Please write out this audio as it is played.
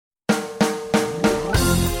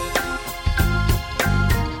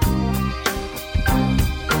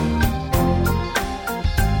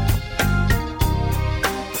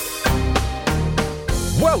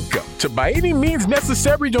to By Any Means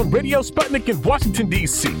Necessary on Radio Sputnik in Washington,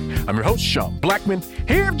 D.C. I'm your host, Sean Blackman,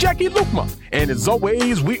 here with Jackie Lukman. And as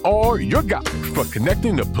always, we are your guide for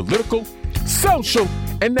connecting the political, social,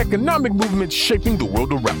 and economic movements shaping the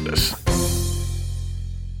world around us.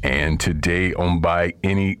 And today on By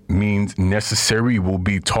Any Means Necessary, we'll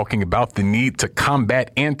be talking about the need to combat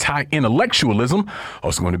anti-intellectualism.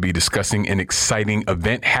 Also going to be discussing an exciting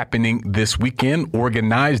event happening this weekend,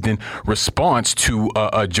 organized in response to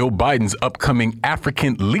Joe Biden's upcoming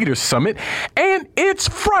African Leaders Summit. And it's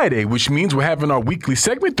Friday, which means we're having our weekly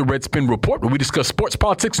segment, the Red Spin Report, where we discuss sports,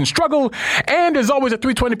 politics, and struggle. And as always, at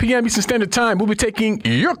 3:20 p.m. Eastern Standard Time, we'll be taking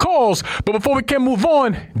your calls. But before we can move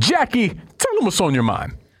on, Jackie, tell them what's on your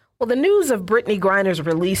mind. Well, the news of Brittney Griner's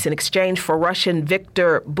release in exchange for Russian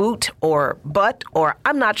Victor Bout, or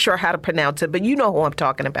I'm not sure how to pronounce it, but you know who I'm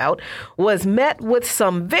talking about, was met with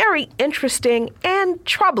some very interesting and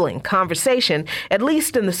troubling conversation, at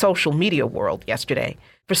least in the social media world yesterday.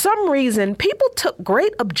 For some reason, people took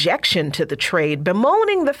great objection to the trade,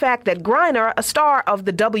 bemoaning the fact that Griner, a star of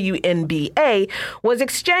the WNBA, was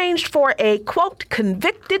exchanged for a, quote,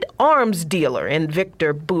 convicted arms dealer in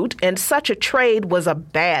Victor Bout, and such a trade was a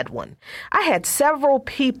bad one. I had several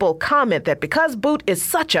people comment that because Bout is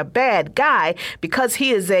such a bad guy, because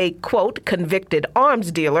he is a, quote, convicted arms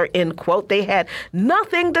dealer, end quote, they had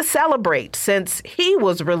nothing to celebrate since he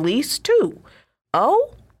was released too.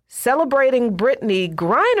 Oh? Celebrating Brittney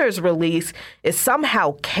Griner's release is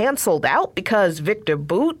somehow canceled out because Victor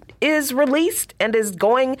Bout is released and is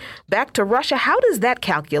going back to Russia. How does that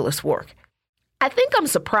calculus work? I think I'm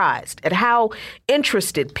surprised at how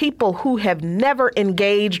interested people who have never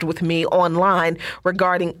engaged with me online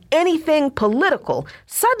regarding anything political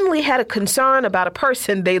suddenly had a concern about a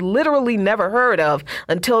person they literally never heard of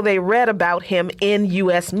until they read about him in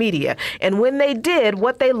U.S. media. And when they did,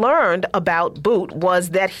 what they learned about Bout was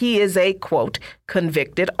that he is a, quote,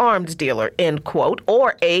 convicted arms dealer, end quote,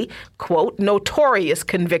 or a, quote, notorious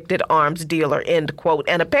convicted arms dealer, end quote.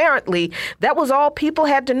 And apparently that was all people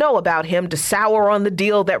had to know about him to sour on the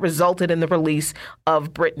deal that resulted in the release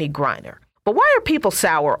of Brittney Griner. But why are people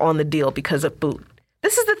sour on the deal because of Bout?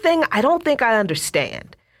 This is the thing I don't think I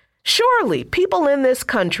understand. Surely people in this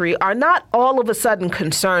country are not all of a sudden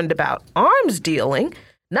concerned about arms dealing.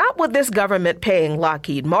 Not with this government paying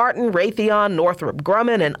Lockheed Martin, Raytheon, Northrop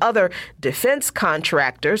Grumman, and other defense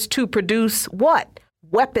contractors to produce what?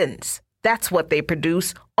 Weapons. That's what they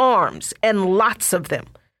produce, arms, and lots of them.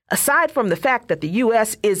 Aside from the fact that the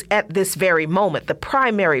U.S. is at this very moment the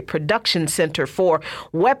primary production center for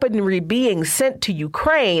weaponry being sent to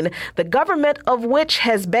Ukraine, the government of which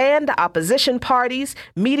has banned opposition parties,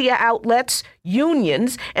 media outlets,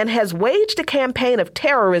 unions, and has waged a campaign of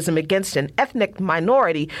terrorism against an ethnic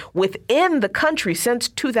minority within the country since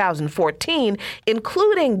 2014,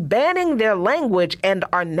 including banning their language, and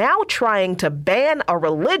are now trying to ban a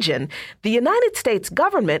religion, the United States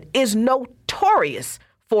government is notorious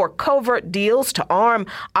for covert deals to arm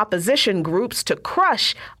opposition groups to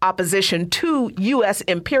crush opposition to U.S.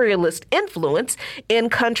 imperialist influence in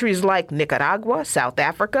countries like Nicaragua, South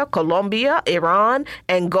Africa, Colombia, Iran,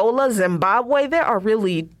 Angola, Zimbabwe. There are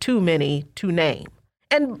really too many to name.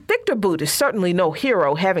 And Victor Bout is certainly no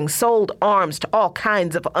hero, having sold arms to all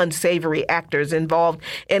kinds of unsavory actors involved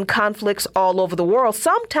in conflicts all over the world,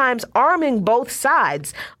 sometimes arming both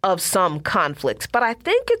sides of some conflicts. But I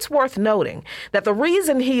think it's worth noting that the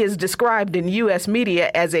reason he is described in U.S.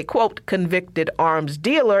 media as a, quote, convicted arms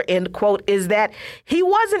dealer, end quote, is that he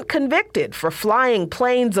wasn't convicted for flying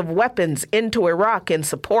planes of weapons into Iraq in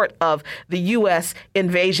support of the U.S.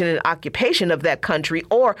 invasion and occupation of that country,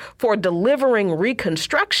 or for delivering reconstruction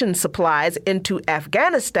supplies into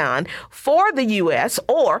Afghanistan for the U.S.,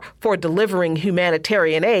 or for delivering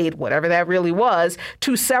humanitarian aid, whatever that really was,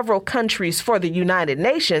 to several countries for the United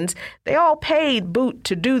Nations. They all paid Bout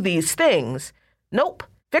to do these things. Nope.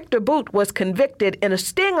 Victor Bout was convicted in a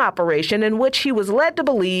sting operation in which he was led to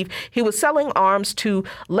believe he was selling arms to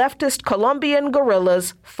leftist Colombian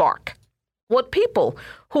guerrillas, FARC. What people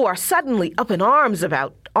who are suddenly up in arms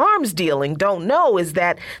about arms dealing don't know is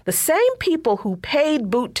that the same people who paid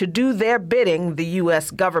Bout to do their bidding, the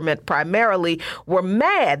U.S. government primarily, were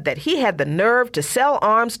mad that he had the nerve to sell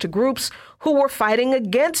arms to groups who were fighting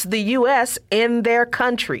against the U.S. in their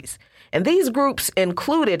countries. And these groups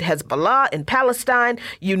included Hezbollah in Palestine,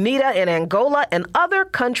 UNITA in Angola, and other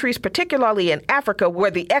countries, particularly in Africa,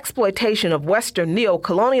 where the exploitation of Western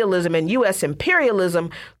neocolonialism and U.S. imperialism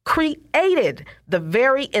created the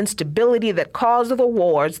very instability that caused the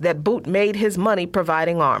wars that Bout made his money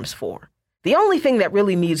providing arms for. The only thing that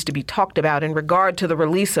really needs to be talked about in regard to the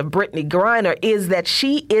release of Brittney Griner is that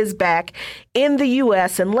she is back in the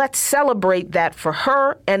U.S., and let's celebrate that for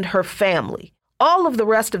her and her family. All of the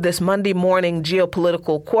rest of this Monday morning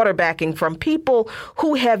geopolitical quarterbacking from people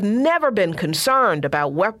who have never been concerned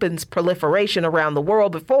about weapons proliferation around the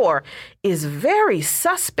world before is very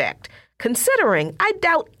suspect, considering I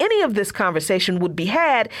doubt any of this conversation would be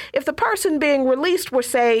had if the person being released were,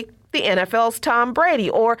 say, the NFL's Tom Brady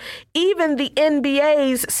or even the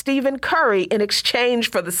NBA's Stephen Curry in exchange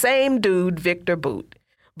for the same dude, Victor Boot.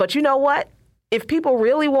 But you know what? If people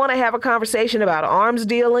really want to have a conversation about arms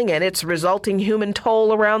dealing and its resulting human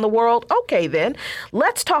toll around the world, okay then,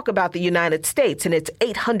 let's talk about the United States and its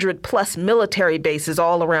 800 plus military bases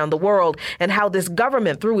all around the world and how this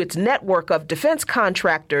government, through its network of defense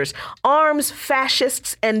contractors, arms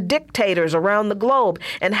fascists and dictators around the globe,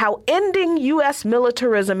 and how ending U.S.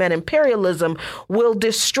 militarism and imperialism will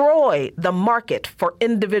destroy the market for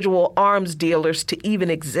individual arms dealers to even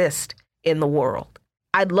exist in the world.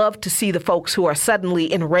 I'd love to see the folks who are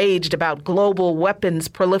suddenly enraged about global weapons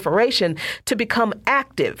proliferation to become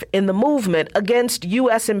active in the movement against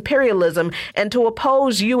U.S. imperialism and to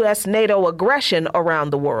oppose U.S. NATO aggression around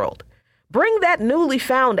the world. Bring that newly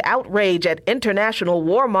found outrage at international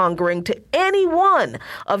warmongering to any one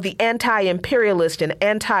of the anti-imperialist and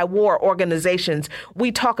anti-war organizations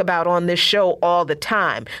we talk about on this show all the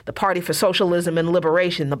time. The Party for Socialism and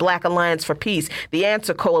Liberation, the Black Alliance for Peace, the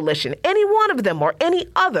Answer Coalition, any one of them or any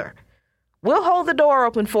other. We'll hold the door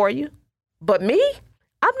open for you. But me?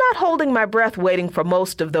 I'm not holding my breath waiting for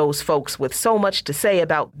most of those folks with so much to say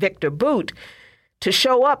about Victor Boot to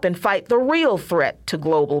show up and fight the real threat to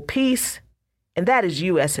global peace, and that is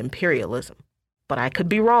U.S. imperialism. But I could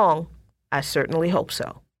be wrong. I certainly hope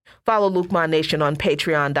so. Follow Lukman Nation on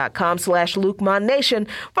patreon.com/Lukman Nation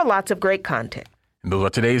for lots of great content. And those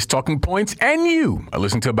are today's talking points, and you are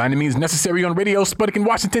listening to By Any Means Necessary on Radio Sputnik in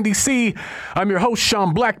Washington, D.C. I'm your host,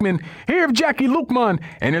 Sean Blackman, here with Jackie Lukman,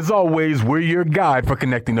 and as always, we're your guide for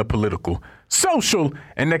connecting the political, social,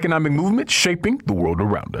 and economic movement shaping the world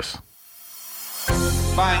around us.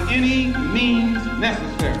 By any means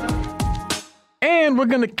necessary. And we're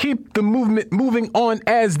going to keep the movement moving on,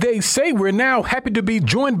 as they say. We're now happy to be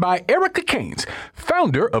joined by Erica Keynes,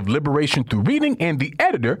 founder of Liberation Through Reading and the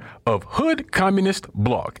editor of Hood Communist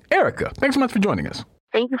Blog. Erica, thanks so much for joining us.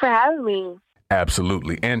 Thank you for having me.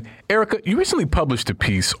 Absolutely. And Erica, you recently published a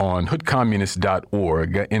piece on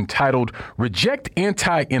hoodcommunist.org entitled Reject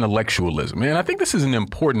Anti-Intellectualism. And I think this is an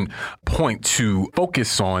important point to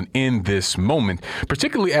focus on in this moment,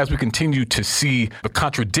 particularly as we continue to see the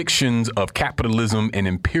contradictions of capitalism and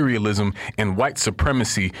imperialism and white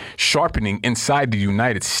supremacy sharpening inside the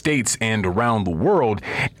United States and around the world.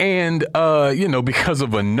 And, because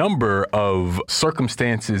of a number of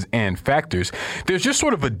circumstances and factors, there's just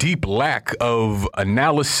sort of a deep lack of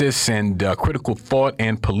analysis and critical thought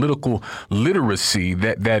and political literacy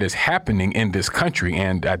that is happening in this country.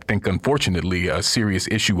 And I think, unfortunately, a serious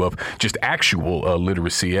issue of just actual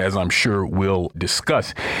literacy, as I'm sure we'll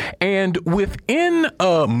discuss. And within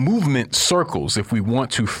movement circles, if we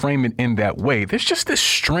want to frame it in that way, there's just this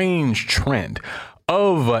strange trend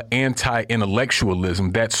of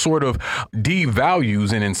anti-intellectualism that sort of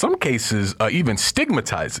devalues and in some cases even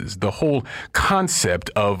stigmatizes the whole concept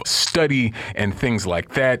of study and things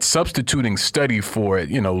like that, substituting study for,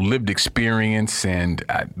 lived experience and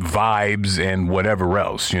vibes and whatever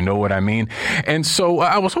else, you know what I mean? And so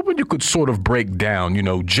I was hoping you could sort of break down,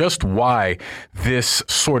 just why this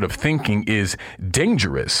sort of thinking is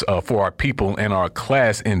dangerous for our people and our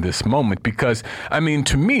class in this moment. Because,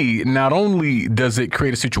 to me, not only does it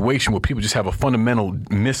create a situation where people just have a fundamental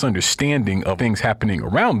misunderstanding of things happening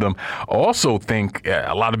around them, I also think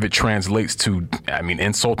a lot of it translates to,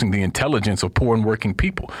 insulting the intelligence of poor and working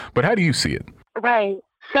people. But how do you see it? Right.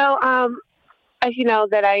 So, as you know,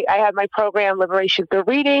 that I have my program, Liberation Through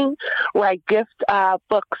Reading, where I gift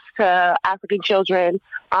books to African children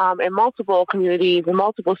in multiple communities, in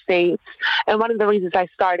multiple states. And one of the reasons I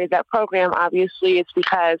started that program, obviously, is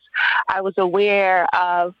because I was aware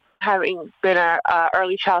of, having been an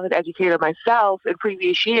early childhood educator myself in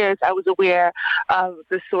previous years, I was aware of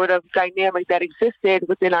the sort of dynamic that existed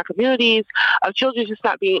within our communities of children just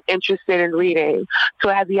not being interested in reading.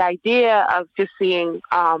 So I had the idea of just seeing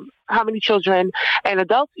how many children and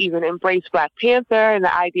adults even embrace Black Panther and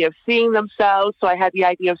the idea of seeing themselves. So I had the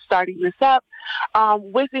idea of starting this up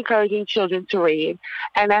with encouraging children to read.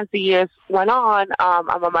 And as the years went on, I'm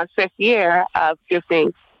on my 5th year of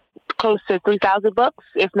gifting close to 3,000 books,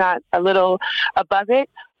 if not a little above it.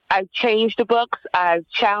 I've changed the books. I've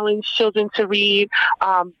challenged children to read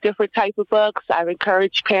different types of books. I've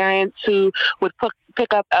encouraged parents who would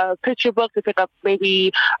pick up a picture book to pick up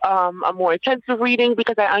maybe a more intensive reading,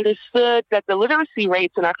 because I understood that the literacy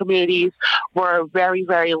rates in our communities were very,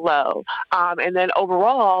 very low. And then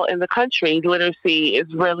overall in the country, literacy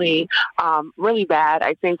is really, really bad.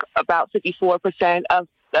 I think about 54% of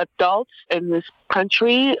adults in this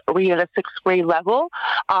country read at a sixth grade level.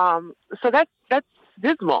 So that's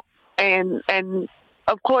dismal. And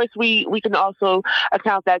of course, we can also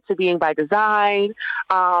account that to being by design.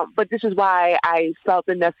 But this is why I felt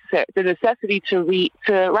the necessity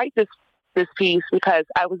to write this piece, because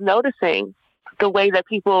I was noticing the way that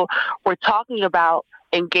people were talking about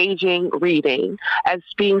engaging reading as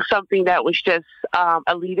being something that was just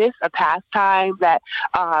elitist, a pastime that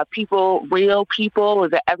real people, or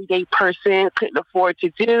the everyday person couldn't afford to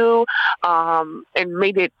do, and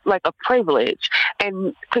made it like a privilege.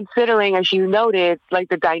 And considering, as you noted, like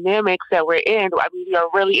the dynamics that we're in, I mean, we are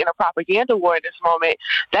really in a propaganda war at this moment.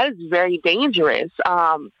 That is very dangerous.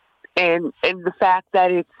 And the fact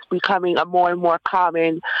that it's becoming a more and more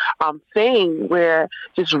common thing where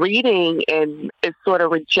just reading is sort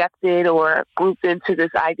of rejected or grouped into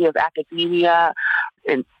this idea of academia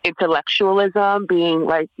and intellectualism being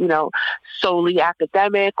like, solely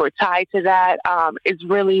academic or tied to that, is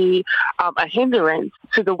really a hindrance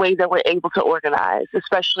to the way that we're able to organize,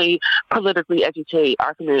 especially politically educate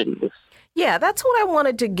our communities. Yeah, that's what I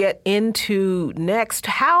wanted to get into next.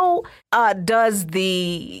 How does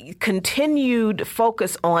the continued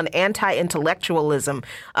focus on anti-intellectualism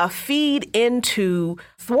feed into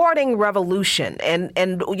thwarting revolution?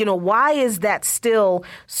 And why is that still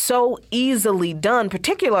so easily done,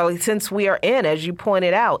 particularly since we are in, as you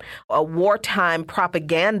pointed out, a wartime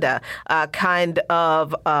propaganda kind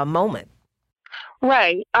of moment?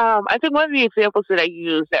 Right. I think one of the examples that I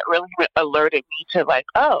use that really alerted me to like,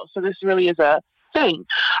 oh, so this really is a thing.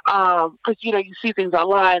 Because, you see things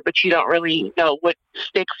online, but you don't really know what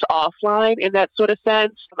sticks offline in that sort of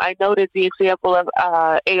sense. I noted the example of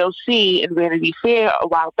AOC in Vanity Fair a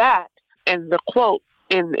while back, and the quote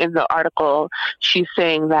in the article, she's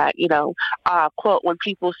saying that, quote, when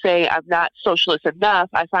people say I'm not socialist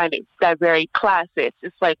enough, I find that very classist.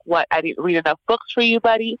 It's like, what, I didn't read enough books for you,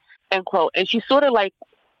 buddy? End quote. And she's sort of like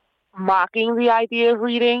mocking the idea of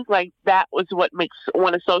reading, like that was what makes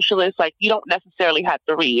one a socialist. Like, you don't necessarily have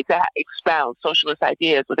to read to expound socialist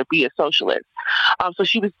ideas or to be a socialist. So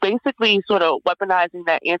she was basically sort of weaponizing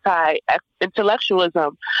that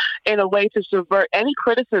anti-intellectualism in a way to subvert any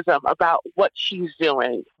criticism about what she's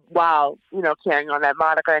doing, while, carrying on that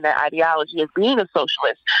moniker and that ideology of being a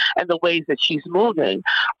socialist and the ways that she's moving.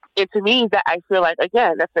 And to me, that I feel like,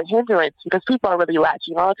 again, that's a hindrance because people are really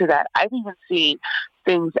latching on to that. I've even seen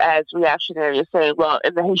things as reactionary as saying, well,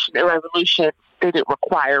 in the Haitian Revolution, they didn't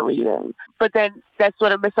require reading. But then that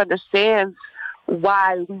sort of misunderstands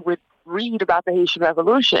why we would read about the Haitian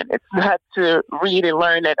Revolution. It's not to read and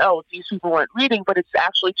learn that, oh, these people weren't reading, but it's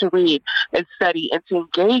actually to read and study and to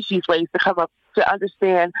engage these ways to come up to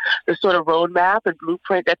understand the sort of roadmap and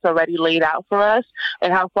blueprint that's already laid out for us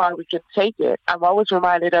and how far we can take it. I'm always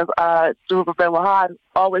reminded of Dr. Ben Wahad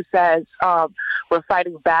always says, we're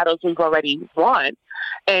fighting battles we've already won.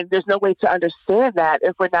 And there's no way to understand that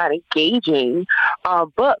if we're not engaging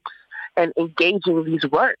books and engaging these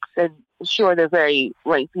works. And sure, they're very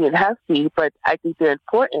lengthy and hefty, but I think they're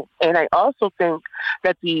important. And I also think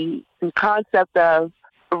that the concept of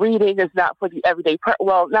reading is not for the everyday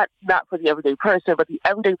not for the everyday person, but the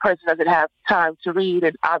everyday person doesn't have time to read.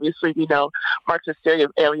 And obviously, we know Marxist theory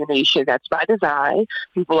of alienation, that's by design.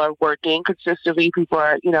 People are working consistently. People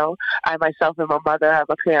are, I myself am a mother, I'm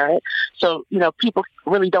a parent. So, people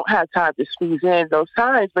really don't have time to squeeze in those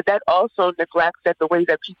times, but that also neglects that the way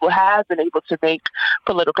that people have been able to make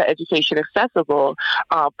political education accessible,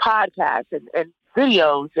 podcasts and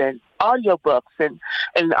videos and audiobooks and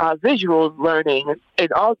visual learning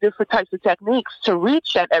and all different types of techniques to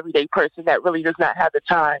reach that everyday person that really does not have the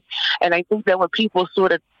time. And I think that when people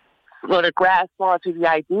sort of grasp onto the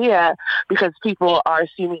idea, because people are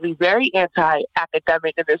seemingly very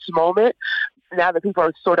anti-academic in this moment, now that people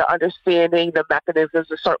are sort of understanding the mechanisms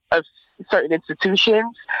of certain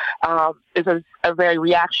institutions, is a very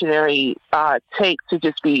reactionary take to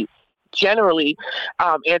just be generally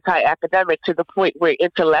anti-academic, to the point where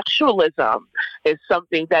intellectualism is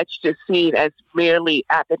something that's just seen as merely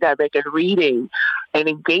academic, and reading and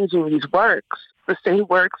engaging these works, the same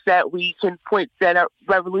works that we can point that are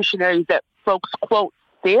revolutionaries that folks quote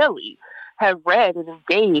daily, have read and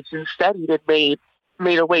engaged and studied and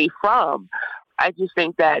made away from. I just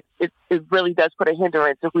think that it really does put a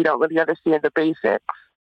hindrance if we don't really understand the basics.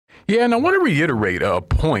 Yeah, and I want to reiterate a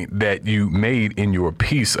point that you made in your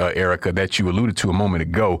piece, Erica, that you alluded to a moment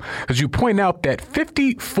ago, because you point out that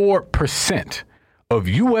 54% of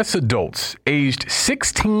U.S. adults aged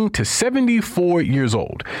 16 to 74 years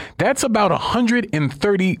old, that's about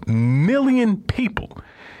 130 million people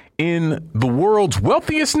in the world's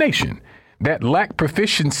wealthiest nation, that lack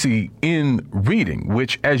proficiency in reading,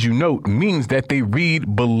 which, as you note, means that they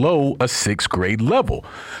read below a sixth grade level.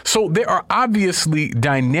 So there are obviously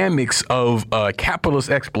dynamics of capitalist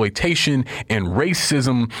exploitation and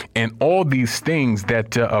racism and all these things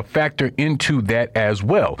that factor into that as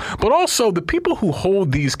well. But also the people who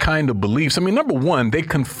hold these kind of beliefs, I mean, number one, they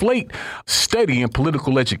conflate study and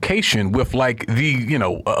political education with like the,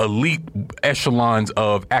 elite echelons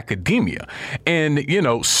of academia. And,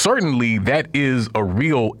 certainly that is a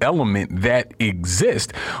real element that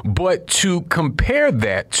exists. But to compare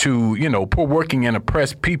that to, poor working and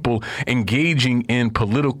oppressed people engaging in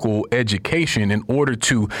political education in order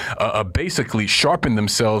to basically sharpen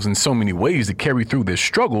themselves in so many ways to carry through this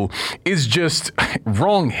struggle is just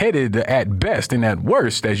wrong-headed at best. And at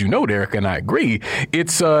worst, as you know, Erica, and I agree,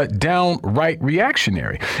 it's downright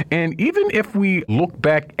reactionary. And even if we look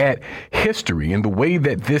back at history and the way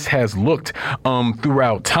that this has looked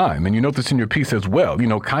throughout time, and you note this in your piece as well,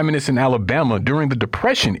 communists in Alabama during the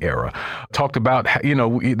Depression era talked about,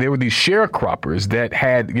 there were these sharecroppers that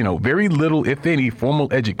had, very little, if any,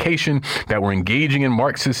 formal education that were engaging in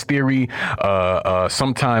Marxist theory.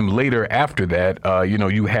 Sometime later after that,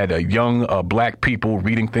 you had young black people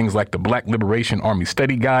reading things like the Black Liberation Army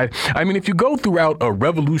Study Guide. I mean, if you go throughout a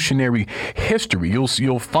revolutionary history,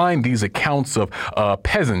 you'll find these accounts of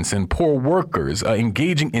peasants and poor workers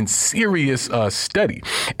engaging in serious study.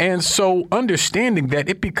 And so understanding that,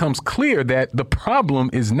 it becomes clear that the problem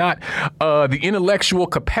is not the intellectual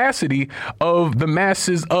capacity of the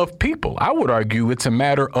masses of people. I would argue it's a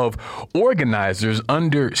matter of organizers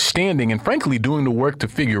understanding and frankly doing the work to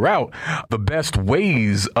figure out the best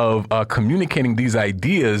ways of communicating these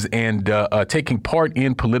ideas and taking part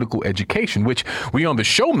in political education, which we on the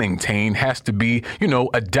show maintain has to be,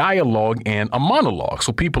 a dialogue and a monologue.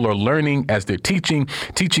 So people are learning as they're teaching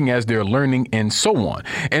as they're learning, and so on.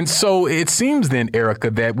 And so it seems then, Erica,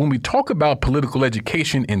 that when we talk about political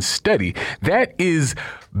education and study, that is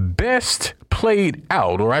best played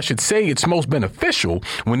out, or I should say it's most beneficial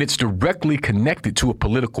when it's directly connected to a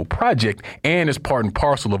political project and is part and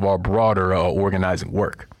parcel of our broader organizing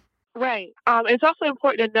work. Right. It's also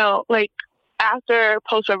important to know, after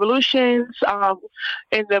post-revolutions,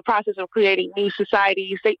 in the process of creating new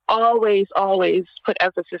societies, they always put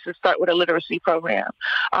emphasis and start with a literacy program.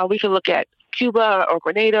 We can look at Cuba or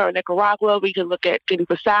Grenada or Nicaragua. We can look at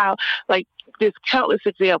Guinea-Bissau. There's countless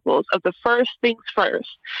examples of the first things first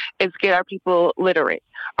is get our people literate.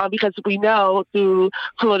 Because we know through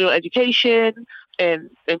colonial education and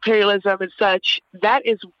imperialism and such, that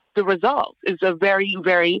is the result is a very,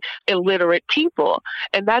 very illiterate people.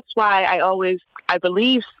 And that's why I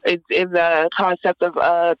believe in the concept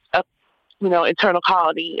of internal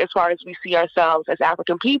colony as far as we see ourselves as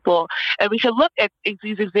African people. And we can look at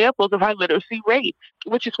these examples of our literacy rate,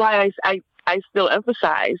 which is why I still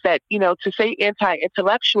emphasize that, to say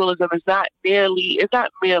anti-intellectualism is not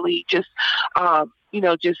merely just,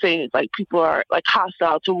 just saying people are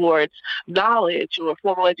hostile towards knowledge or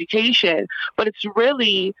formal education, but it's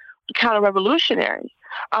really counter-revolutionary.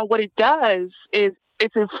 What it does is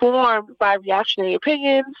it's informed by reactionary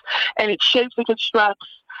opinions, and it shapes and constructs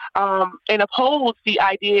and upholds the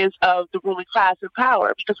ideas of the ruling class in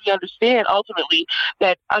power, because we understand ultimately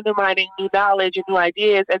that undermining new knowledge and new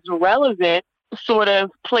ideas as relevant sort of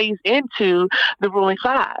plays into the ruling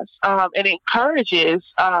class and encourages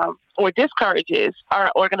or discourages our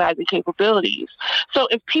organizing capabilities. So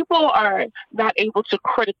if people are not able to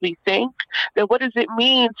critically think, then what does it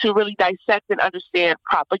mean to really dissect and understand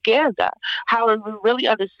propaganda? How are we really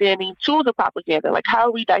understanding tools of propaganda? How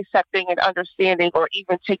are we dissecting and understanding or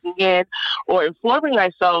even taking in or informing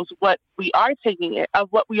ourselves what we are taking in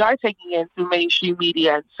through mainstream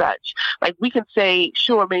media and such? We can say,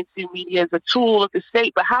 sure, mainstream media is a tool of the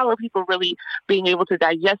state, but how are people really being able to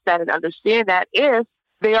digest that and understand that if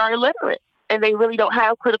they are illiterate and they really don't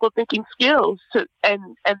have critical thinking skills?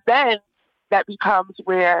 And then that becomes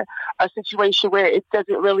where a situation where it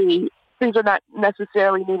doesn't really, things are not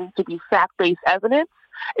necessarily needing to be fact-based evidence.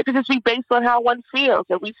 It could just be based on how one feels.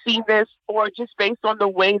 And we've seen this, or just based on the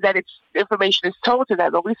way that information is told to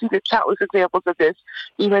them. And we see the countless examples of this,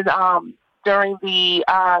 even during the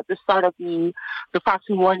start of the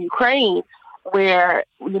proxy war in Ukraine. where,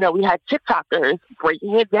 we had TikTokers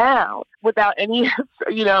breaking it down without any,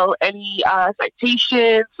 any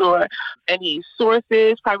citations or any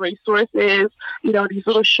sources, primary sources, these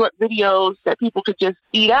little short videos that people could just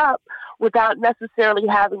eat up without necessarily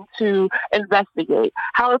having to investigate.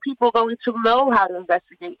 How are people going to know how to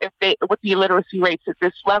investigate with the illiteracy rates at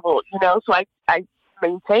this level? So I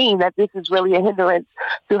maintain that this is really a hindrance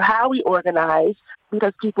to how we organize,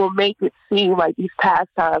 because people make it seem like these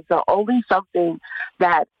pastimes are only something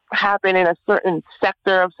that happen in a certain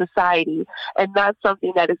sector of society and not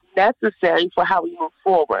something that is necessary for how we move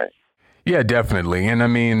forward. Yeah, definitely. And I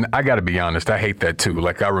mean, I got to be honest, I hate that too.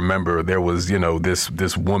 Like, I remember there was,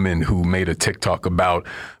 this woman who made a TikTok about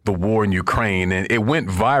the war in Ukraine, and it went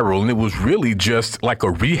viral, and it was really just like a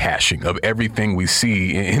rehashing of everything we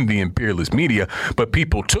see in the imperialist media. But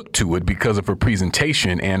people took to it because of her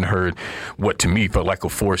presentation and her, what to me felt like a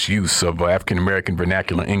forced use of African-American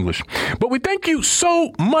vernacular English. But we thank you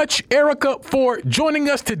so much, Erica, for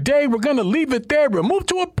joining us today. We're going to leave it there. We'll move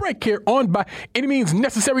to a break here on By Any Means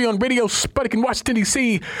Necessary on Radio Sputnik in Washington,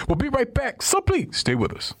 D.C. We'll be right back, so please stay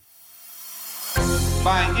with us.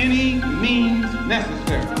 By any means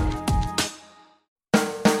necessary.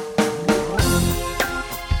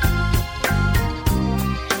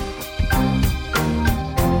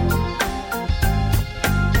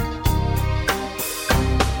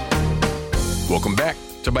 Welcome back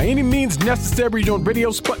to By Any Means Necessary on Radio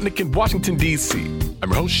Sputnik in Washington, D.C. I'm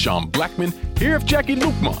your host, Sean Blackman, here with Jackie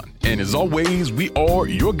Lukman. And as always, we are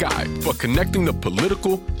your guide for connecting the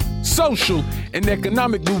political, social, and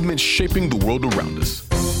economic movements shaping the world around us.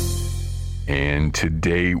 And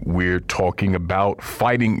today we're talking about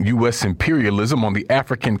fighting U.S. imperialism on the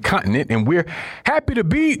African continent. And we're happy to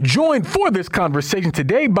be joined for this conversation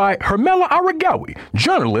today by Hermela Aragawi,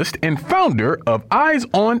 journalist and founder of Eyes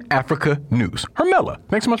on Africa News. Hermela,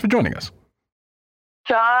 thanks so much for joining us.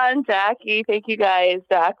 John, Jackie, thank you guys.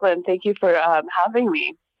 Jacqueline, thank you for having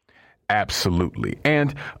me. Absolutely.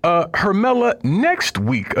 And Hermela, next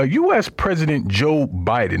week, U.S. President Joe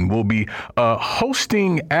Biden will be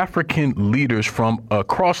hosting African leaders from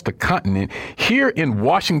across the continent here in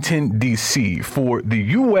Washington, D.C. for the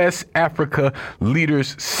U.S. Africa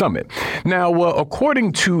Leaders Summit. Now,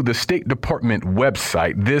 according to the State Department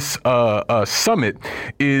website, this summit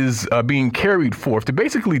is being carried forth to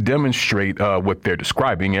basically demonstrate what they're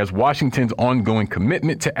describing as Washington's ongoing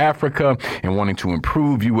commitment to Africa and wanting to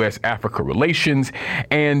improve U.S.-Africa relations.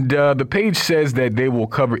 And the page says that they will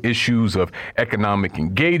cover issues of economic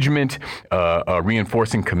engagement,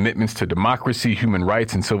 reinforcing commitments to democracy, human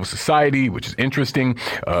rights, and civil society, which is interesting,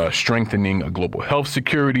 strengthening global health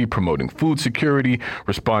security, promoting food security,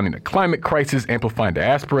 responding to climate crisis, amplifying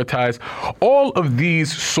diaspora ties, all of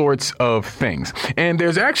these sorts of things. And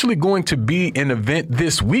there's actually going to be an event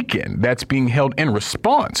this weekend that's being held in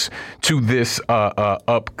response to this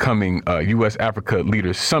upcoming U.S. Africa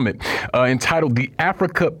Leaders Summit, entitled the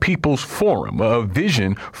Africa People's Forum, a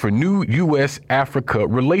vision for new U.S.-Africa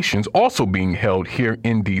relations, also being held here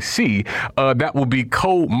in D.C. That will be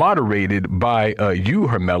co-moderated by you,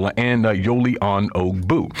 Hermela, and Yoli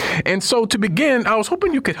Ogbu. And so to begin, I was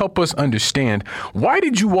hoping you could help us understand, why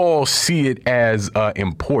did you all see it as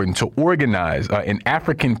important to organize an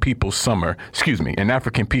African People's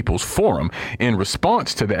Forum in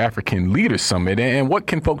response to the African Leaders Summit, and what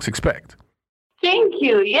can folks expect? Thank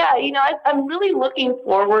you. Yeah, I'm really looking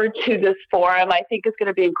forward to this forum. I think it's going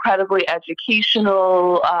to be incredibly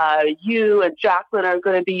educational. You and Jacqueline are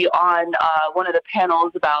going to be on one of the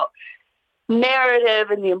panels about narrative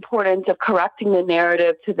and the importance of correcting the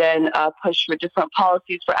narrative to then push for different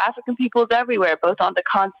policies for African peoples everywhere, both on the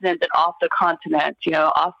continent and off the continent.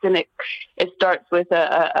 Often it starts with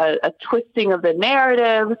a twisting of the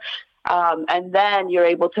narrative. And then you're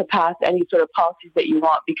able to pass any sort of policies that you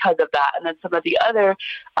want because of that. And then some of the other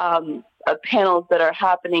panels that are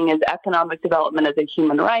happening is economic development as a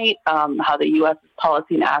human right, how the U.S.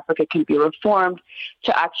 policy in Africa can be reformed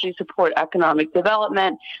to actually support economic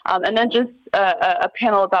development. And then just a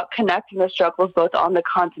panel about connecting the struggles both on the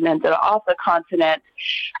continent and off the continent.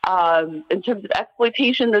 In terms of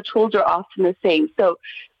exploitation, the tools are often the same. So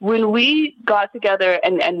when we got together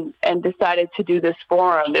and decided to do this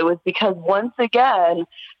forum, it was because once again,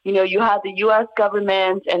 you had the U.S.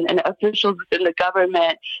 government and officials within the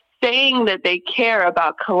government saying that they care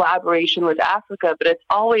about collaboration with Africa, but it's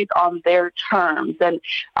always on their terms. And,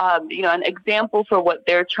 an example for what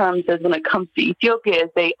their terms is when it comes to Ethiopia is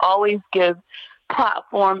they always give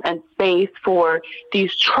platform and space for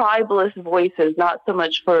these tribalist voices, not so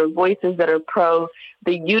much for voices that are pro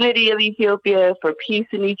the unity of Ethiopia, for peace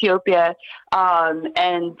in Ethiopia.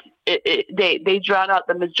 And they drown out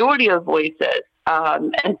the majority of voices.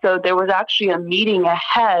 And so there was actually a meeting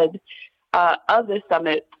ahead of the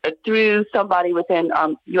summit through somebody within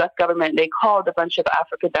U.S. government. They called a bunch of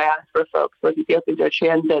African diaspora folks, like Ethiopians,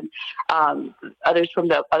 Eritreans, and others from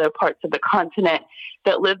the other parts of the continent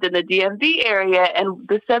that lived in the DMV area. And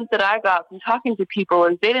the sense that I got from talking to people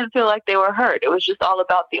is they didn't feel like they were heard. It was just all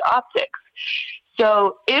about the optics.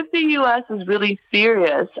 So if the U.S. is really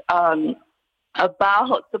serious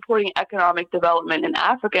about supporting economic development in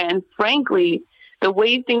Africa, and frankly, the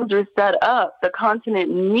way things are set up, the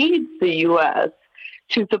continent needs the U.S.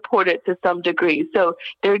 to support it to some degree. So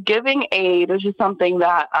they're giving aid, which is something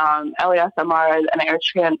that Elias Amara, an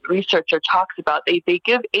Eritrean researcher, talks about. They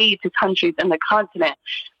give aid to countries in the continent,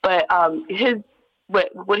 but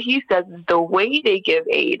what he says is the way they give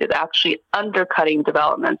aid is actually undercutting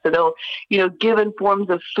development. So they'll, give in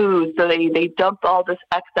forms of food. So they dump all this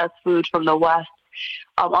excess food from the West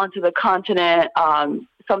onto the continent,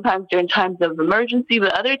 sometimes during times of emergency,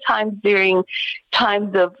 but other times during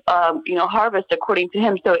times of, harvest, according to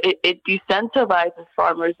him. So it decentralizes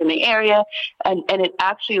farmers in the area, and it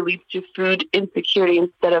actually leads to food insecurity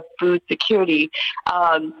instead of food security.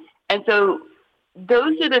 And so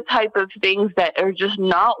those are the type of things that are just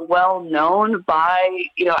not well known by,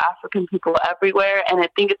 African people everywhere. And I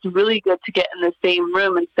think it's really good to get in the same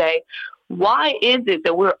room and say, why is it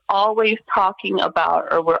that we're always talking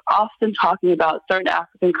about, or we're often talking about certain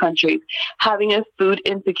African countries having a food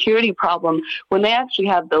insecurity problem when they actually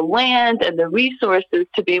have the land and the resources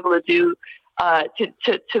to be able to do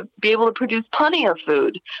to be able to produce plenty of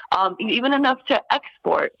food, even enough to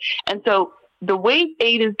export? And so the way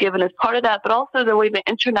aid is given is part of that, but also the way the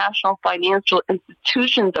international financial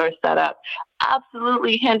institutions are set up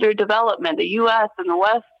absolutely hinder development. The U.S. and the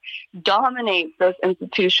West dominate those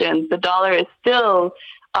institutions. The dollar is still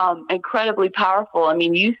incredibly powerful. I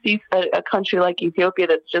mean, you see a country like Ethiopia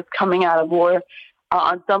that's just coming out of war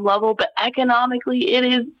on some level, but economically it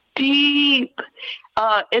is deep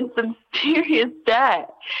in some serious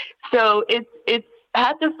debt. So it's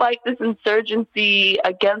had to fight this insurgency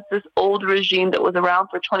against this old regime that was around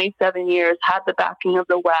for 27 years, had the backing of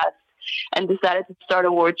the West, and decided to start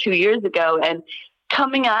a war 2 years ago. And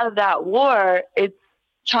coming out of that war, it's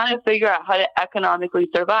trying to figure out how to economically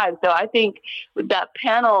survive. So I think with that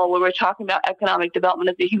panel where we're talking about economic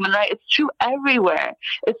development as a human right, it's true everywhere.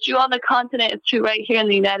 It's true on the continent. It's true right here in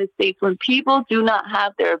the United States. When people do not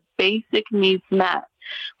have their basic needs met,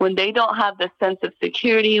 when they don't have the sense of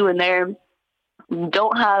security, when they're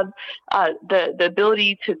don't have the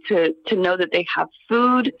ability to know that they have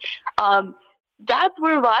food, that's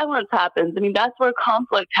where violence happens. I mean, that's where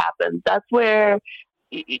conflict happens. That's where,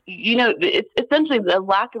 it's essentially the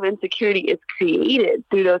lack of insecurity is created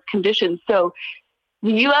through those conditions. So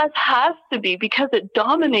the U.S. has to be, because it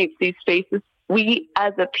dominates these spaces, we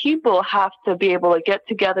as a people have to be able to get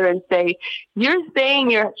together and say, you're saying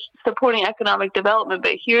you're supporting economic development,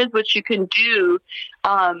 but here's what you can do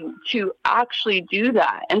to actually do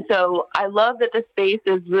that. And so I love that the space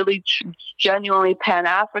is really genuinely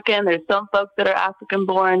Pan-African. There's some folks that are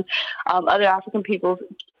African-born, other African peoples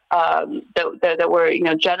that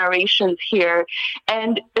were, generations here.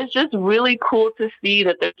 And it's just really cool to see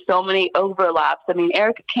that there's so many overlaps. I mean,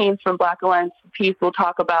 Erica Keynes from Black Alliance for Peace will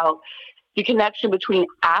talk about the connection between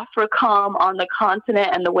AFRICOM on the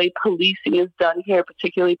continent and the way policing is done here,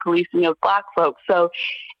 particularly policing of Black folks. So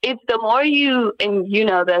it's the more you, and you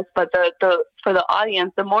know this, but for the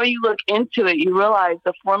audience, the more you look into it, you realize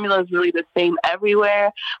the formula is really the same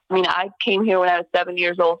everywhere. I mean, I came here when I was 7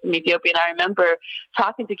 years old from Ethiopia, and I remember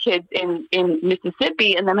talking to kids in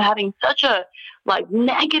Mississippi and them having such a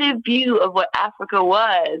negative view of what Africa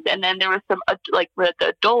was. And then there was some with the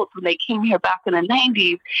adults, when they came here back in the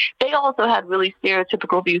 90s, they also had really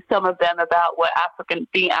stereotypical views, some of them, about what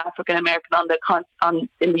being African American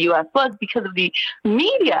in the U.S. was, because of the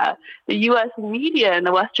media, the U.S. media and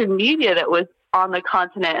the Western media that was on the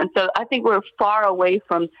continent. And so I think we're far away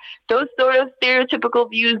from those sort of stereotypical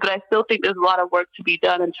views, but I still think there's a lot of work to be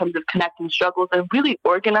done in terms of connecting struggles and really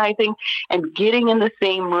organizing and getting in the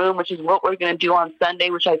same room, which is what we're going to do on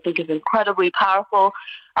Sunday, which I think is incredibly powerful.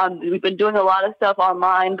 We've been doing a lot of stuff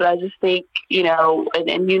online, but I just think, and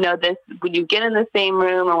this, when you get in the same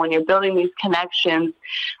room and when you're building these connections,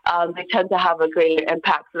 they tend to have a greater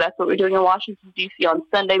impact. So that's what we're doing in Washington, D.C. on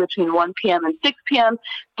Sunday between 1 p.m. and 6 p.m.,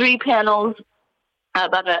 3 panels,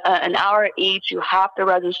 about an hour each. You have to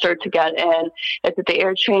register to get in. It's at the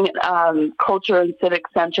Eritrean Culture and Civic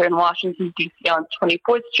Center in Washington, D.C. on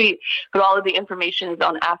 24th Street. But all of the information is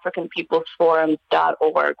on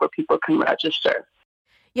AfricanPeoplesForum.org, where people can register.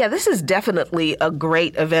 Yeah, this is definitely a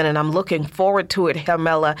great event, and I'm looking forward to it,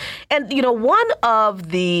 Hermela. And, one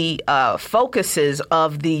of the focuses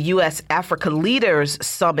of the U.S. Africa Leaders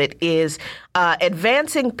Summit is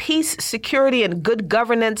advancing peace, security, and good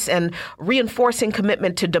governance and reinforcing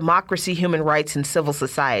commitment to democracy, human rights, and civil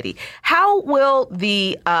society. How will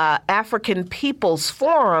the African Peoples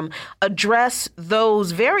Forum address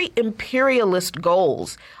those very imperialist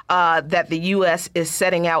goals that the U.S. is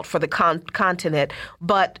setting out for the continent,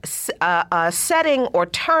 but setting or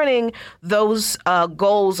turning those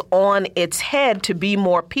goals on its head to be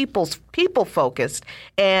more people-focused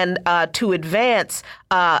and to advance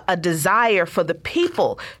a desire for the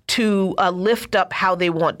people to lift up how they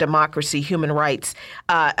want democracy, human rights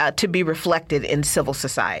to be reflected in civil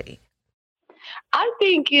society? I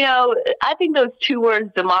think those two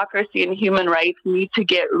words, democracy and human rights, need to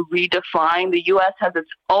get redefined. The U.S. has its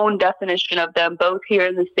own definition of them, both here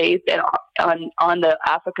in the States and on the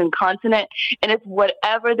African continent. And it's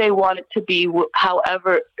whatever they want it to be,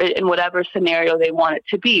 however, in whatever scenario they want it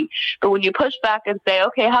to be. But when you push back and say,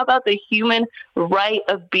 okay, how about the human right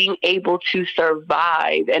of being able to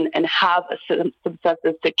survive and have some sense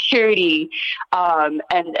of security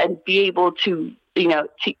and be able to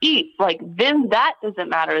eat, then that doesn't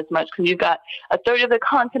matter as much, because you've got a third of the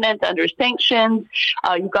continent under sanctions.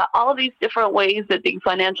 You've got all these different ways that the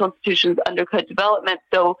financial institutions undercut development.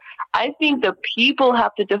 So I think the people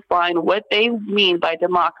have to define what they mean by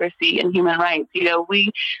democracy and human rights.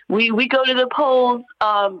 We go to the polls,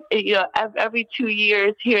 every 2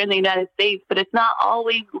 years here in the United States, but it's not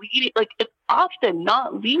always leading, it's often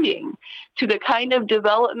not leading to the kind of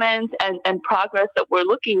development and progress that we're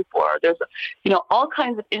looking for. There's, all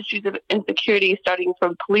kinds of issues of insecurity, starting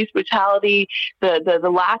from police brutality,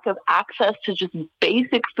 the lack of access to just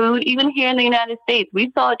basic food. Even here in the United States,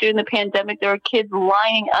 we saw it during the pandemic. There were kids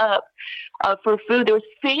lining up for food. There was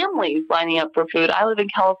families lining up for food. I live in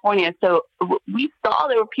California, so we saw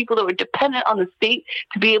there were people that were dependent on the state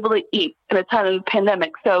to be able to eat in a time of the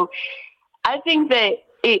pandemic. So I think that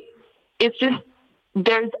it's just,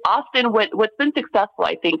 there's often what's been successful,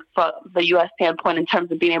 I think, from the U.S. standpoint in terms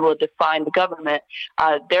of being able to define the government,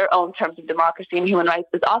 their own terms of democracy and human rights,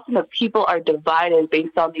 is often that people are divided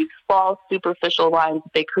based on these false, superficial lines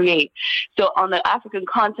that they create. So on the African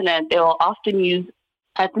continent, they'll often use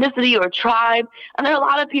ethnicity or tribe, and there are a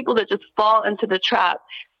lot of people that just fall into the trap.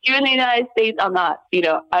 Here in the United States, I'm not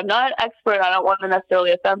an expert. I don't want to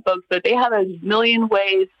necessarily offend folks, but they have a million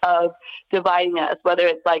ways of dividing us, whether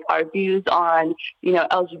it's like our views on,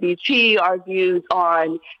 LGBT, our views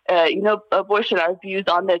on, abortion, our views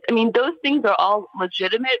on this. I mean, those things are all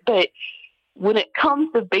legitimate, but when it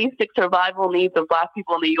comes to basic survival needs of Black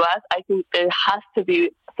people in the U.S., I think there has to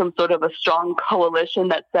be some sort of a strong coalition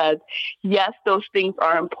that says, yes, those things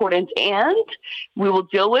are important and we will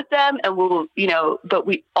deal with them, and but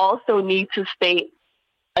we also need to stay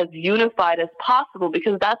as unified as possible,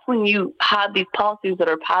 because that's when you have these policies that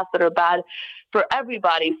are passed that are bad for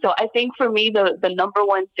everybody. So I think for me, the number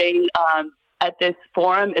one thing at this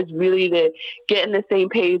forum is really to get in the same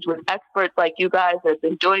page with experts like you guys that have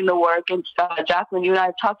been doing the work. And Jacqueline, you and I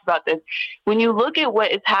have talked about this. When you look at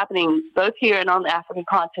what is happening both here and on the African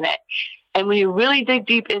continent, and when you really dig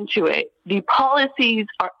deep into it, the policies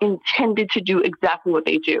are intended to do exactly what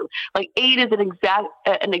they do. Like aid is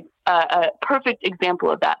a perfect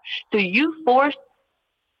example of that. So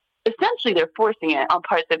essentially they're forcing it on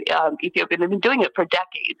parts of Ethiopia. They've been doing it for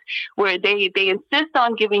decades, where they insist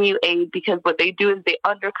on giving you aid because what they do is they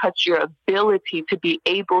undercut your ability to be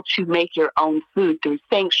able to make your own food through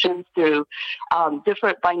sanctions, through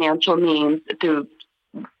different financial means, through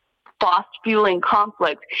fast fueling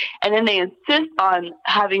conflict. And then they insist on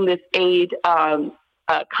having this aid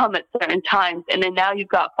come at certain times. And then now you've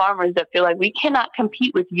got farmers that feel like we cannot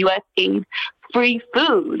compete with U.S. aid free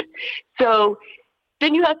food. So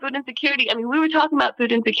then you have food insecurity. I mean, we were talking about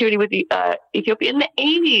food insecurity with Ethiopia in the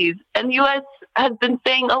 80s, and the U.S. has been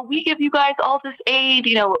saying, oh, we give you guys all this aid.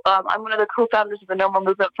 I'm one of the co-founders of the No More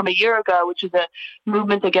Movement from a year ago, which is a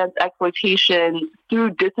movement against exploitation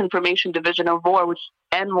through disinformation, division, and war,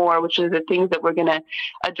 which are the things that we're going to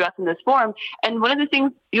address in this forum. And one of the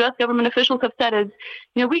things U.S. government officials have said is,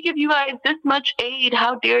 we give you guys this much aid.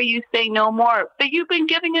 How dare you say no more? But you've been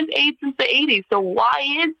giving us aid since the 80s. So why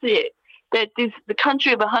is it that the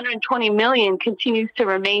country of 120 million continues to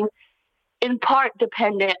remain in part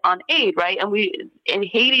dependent on aid, right? And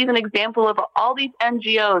Haiti is an example of all these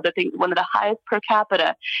NGOs, I think one of the highest per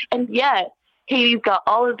capita. And yet Haiti's got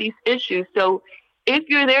all of these issues. So if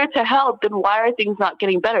you're there to help, then why are things not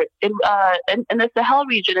getting better? In the Sahel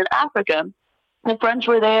region in Africa, the French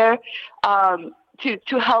were there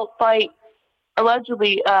to help fight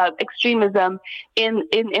allegedly extremism in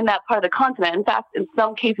that part of the continent. In fact, in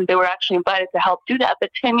some cases, they were actually invited to help do that.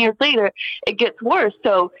 But 10 years later, it gets worse.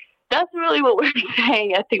 So that's really what we're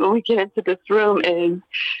saying, I think, when we get into this room is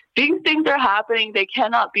these things are happening. They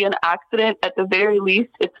cannot be an accident. At the very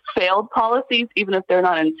least, it's failed policies, even if they're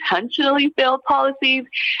not intentionally failed policies.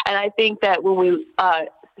 And I think that when we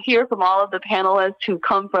hear from all of the panelists who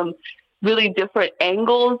come from really different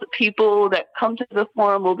angles, people that come to the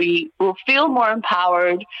forum will feel more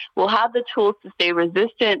empowered, will have the tools to stay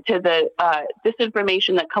resistant to the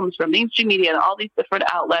disinformation that comes from mainstream media and all these different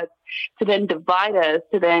outlets to then divide us,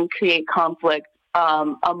 to then create conflict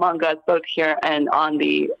among us both here and on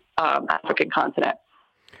the African continent.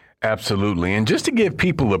 Absolutely. And just to give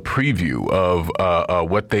people a preview of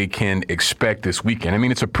what they can expect this weekend, I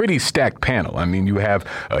mean, it's a pretty stacked panel. I mean, you have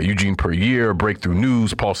Eugene Perrier, Breakthrough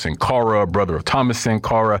News, Paul Sankara, brother of Thomas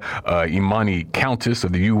Sankara, Imani Countess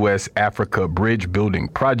of the U.S. Africa Bridge Building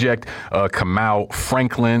Project, Kamau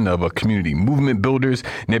Franklin of Community Movement Builders,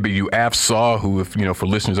 Nebiyu Afsaw, who, if you know, for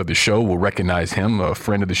listeners of the show, will recognize him, a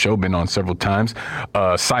friend of the show, been on several times,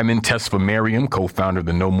 Simon Tesfamariam, co-founder of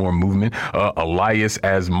the No More Movement, Elias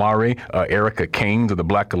Asmar, Erica Kane of the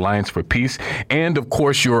Black Alliance for Peace, and of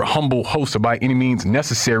course your humble host of By Any Means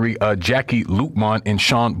Necessary, Jackie Lukman and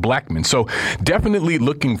Sean Blackman. So definitely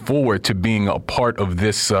looking forward to being a part of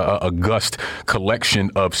this august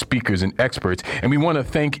collection of speakers and experts. And we want to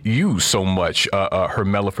thank you so much,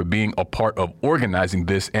 Hermela, for being a part of organizing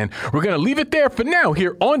this. And we're going to leave it there for now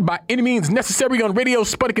here on By Any Means Necessary on Radio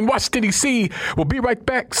Sputnik in Washington, D.C. We'll be right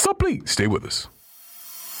back, so please stay with us.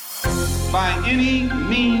 By any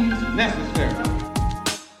means necessary.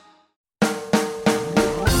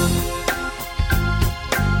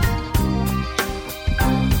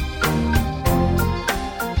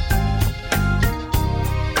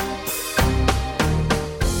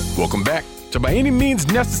 Welcome back to By Any Means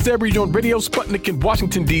Necessary on Radio Sputnik in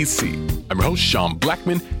Washington, D.C. I'm your host, Sean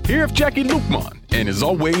Blackman, here with Jackie Lukman. And as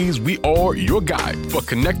always, we are your guide for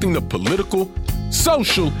connecting the political,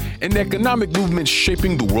 social, and economic movements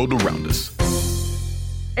shaping the world around us.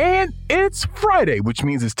 And it's Friday, which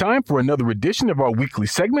means it's time for another edition of our weekly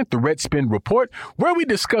segment, the Red Spin Report, where we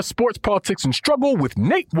discuss sports, politics, and struggle with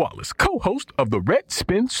Nate Wallace, co-host of the Red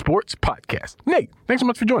Spin Sports Podcast. Nate, thanks so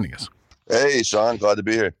much for joining us. Hey, Sean, glad to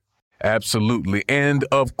be here. Absolutely. And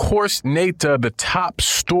of course, Nate, the top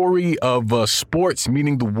story of sports,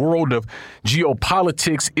 meaning the world of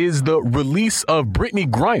geopolitics, is the release of Brittney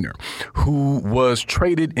Griner, who was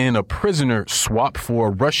traded in a prisoner swap for a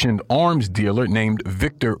Russian arms dealer named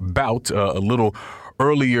Victor Bout a little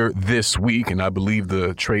earlier this week, and I believe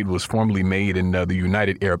the trade was formally made in the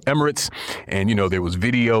United Arab Emirates. And, you know, there was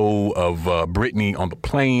video of Brittney on the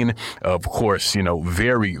plane. Of course, you know,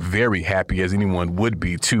 very, very happy, as anyone would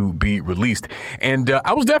be, to be released. And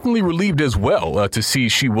I was definitely relieved as well to see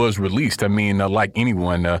she was released. I mean, like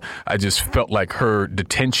anyone, I just felt like her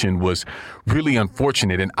detention was really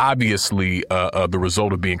unfortunate and obviously the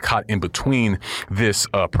result of being caught in between this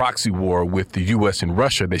proxy war with the U.S. and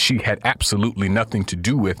Russia that she had absolutely nothing to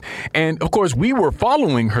do with. And of course, we were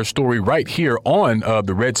following her story right here on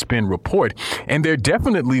the Red Spin Report. And there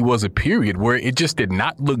definitely was a period where it just did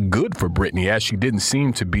not look good for Brittney, as she didn't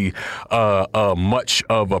seem to be much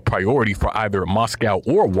of a priority for either Moscow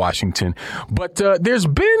or Washington. But there's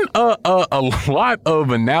been a lot of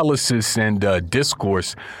analysis and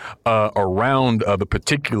discourse around the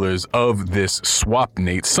particulars of this swap,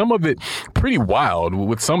 Nate. Some of it pretty wild,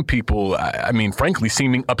 with some people, I mean, frankly,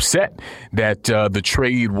 seeming upset that the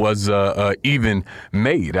trade was even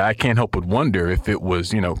made. I can't help but wonder if it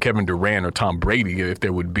was, you know, Kevin Durant or Tom Brady, if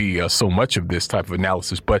there would be so much of this type of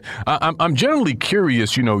analysis. But I'm generally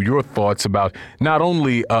curious, you know, your thoughts about not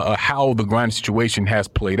only how the Griner situation has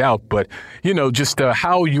played out, but, you know, just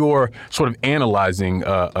how you're sort of analyzing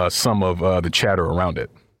some of the chatter around it.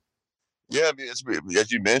 Yeah, I mean,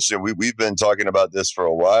 as you mentioned, we've been talking about this for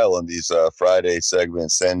a while on these Friday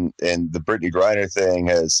segments, and the Brittney Griner thing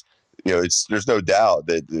has, you know, there's no doubt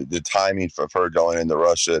that the timing of her going into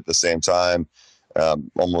Russia at the same time,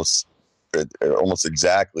 almost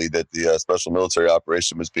exactly that the special military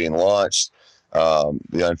operation was being launched. The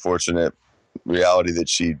unfortunate reality that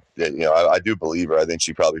she, you know, I do believe her. I think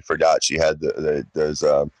she probably forgot she had those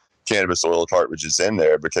cannabis oil cartridges in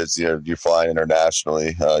there, because, you know, you're flying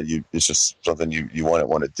internationally. It's just something you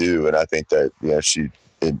want to do. And I think that, you know, she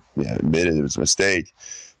admitted it was a mistake,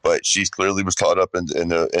 but she clearly was caught up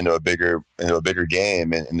into a bigger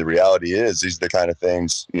game. And the reality is, these are the kind of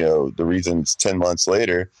things, you know, the reason it's 10 months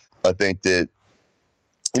later. I think that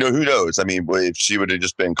who knows? I mean, if she would have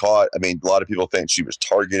just been caught, I mean, a lot of people think she was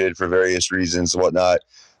targeted for various reasons and whatnot.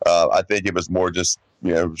 I think it was more just,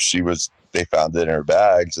 they found it in her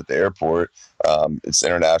bags at the airport. It's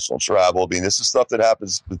international travel. I mean, this is stuff that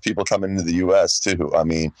happens with people coming into the U.S. too. I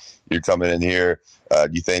mean, you're coming in here.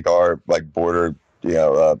 You think our border,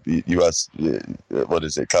 U.S.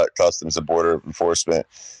 Customs and Border Enforcement,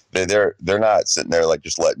 they're not sitting there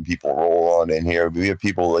just letting people roll on in here. We have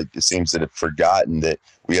people it seems that have forgotten that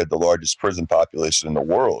we have the largest prison population in the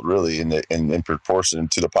world, really, in proportion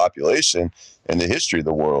to the population and the history of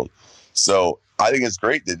the world. So I think it's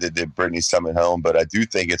great that Brittney's coming home, but I do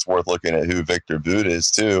think it's worth looking at who Victor Bout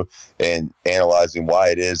is too, and analyzing why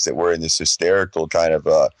it is that we're in this hysterical kind of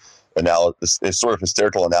analysis, this sort of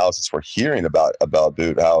hysterical analysis we're hearing about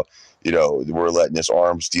Bout, how we're letting this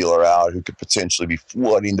arms dealer out who could potentially be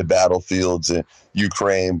flooding the battlefields in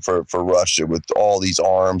Ukraine for Russia with all these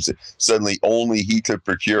arms that suddenly only he could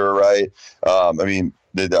procure, right?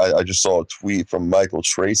 I just saw a tweet from Michael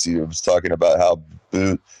Tracy who was talking about how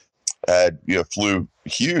Bout had flew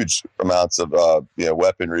huge amounts of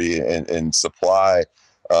weaponry and supplies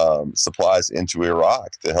into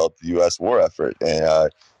Iraq to help the U.S. war effort, and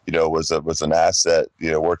was an asset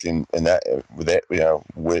working in that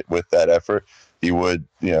with that effort. He would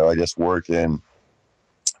I guess work in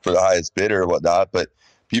for the highest bidder or whatnot, but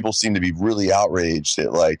people seem to be really outraged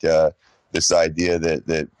at this idea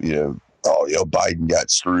that Biden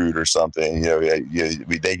got screwed or something.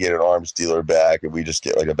 They get an arms dealer back and we just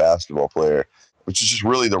get a basketball player, which is just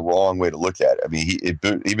really the wrong way to look at it. I mean,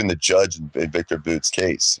 even the judge in Victor Bout's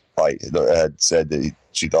case had said that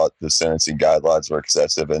she thought the sentencing guidelines were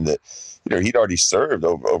excessive and that he'd already served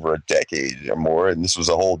over a decade or more, and this was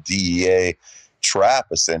a whole DEA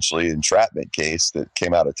essentially entrapment case that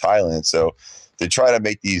came out of Thailand. So they try to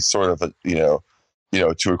make these sort of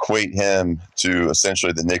to equate him to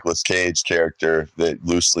essentially the Nicolas Cage character that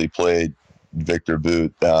loosely played Victor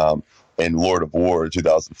Bout in Lord of War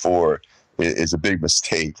 2004 is a big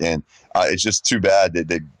mistake. And it's just too bad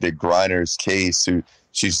that Griner's case, who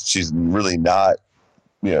she's really not,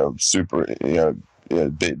 super,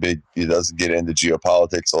 big, he doesn't get into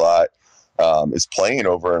geopolitics a lot, is playing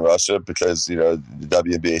over in Russia because, the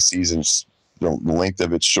WNBA season's, the length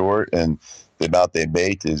of it's short and the amount they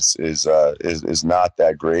make is not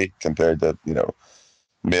that great compared to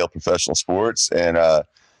male professional sports, and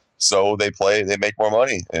so they make more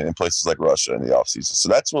money in places like Russia in the offseason. So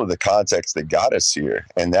that's one of the context that got us here,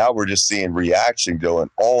 and now we're just seeing reaction go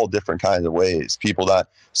in all different kinds of ways. People not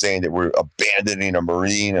saying that we're abandoning a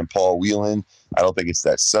Marine and Paul Whelan. I don't think it's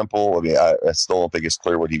that simple. I mean, I still don't think it's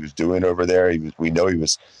clear what he was doing over there. We know he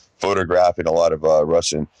was photographing a lot of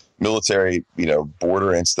Russian military,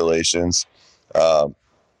 border installations.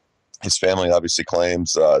 His family obviously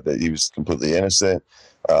claims that he was completely innocent.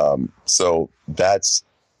 So that's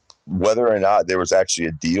whether or not there was actually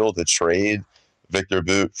a deal to trade Victor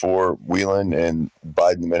Bout for Whelan, and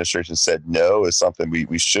Biden administration said no, is something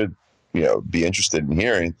we should, be interested in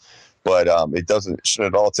hearing. But it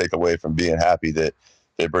shouldn't at all take away from being happy that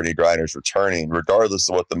Brittney Griner's returning, regardless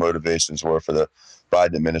of what the motivations were for the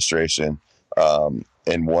Biden administration.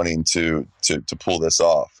 And wanting to pull this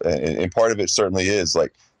off. And part of it certainly is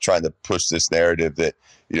trying to push this narrative that,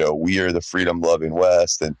 we are the freedom loving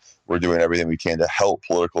West and we're doing everything we can to help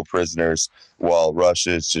political prisoners, while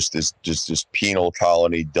Russia is just this penal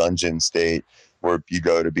colony dungeon state where you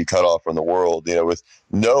go to be cut off from the world, with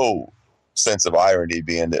no sense of irony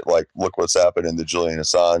being that look what's happening to Julian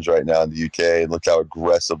Assange right now in the UK, and look how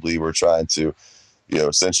aggressively we're trying to,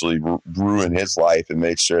 essentially ruin his life and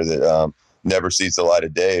make sure that, never sees the light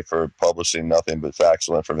of day for publishing nothing but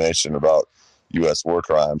factual information about U.S. war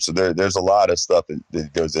crimes. So there's a lot of stuff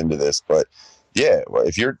that goes into this. But yeah,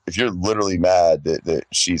 if you're literally mad that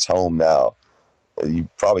she's home now, you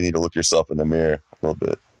probably need to look yourself in the mirror a little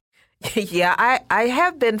bit. Yeah, I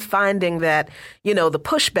have been finding that, the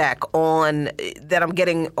pushback on that I'm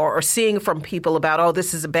getting or seeing from people about,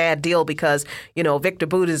 this is a bad deal because, Victor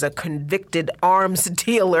Bout is a convicted arms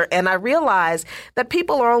dealer. And I realize that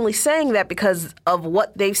people are only saying that because of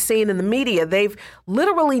what they've seen in the media. They've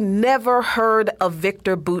literally never heard of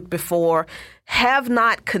Victor Bout before, have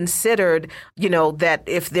not considered, that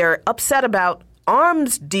if they're upset about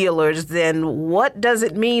arms dealers, then what does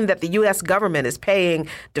it mean that the U.S. government is paying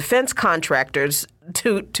defense contractors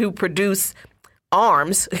to produce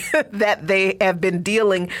arms that they have been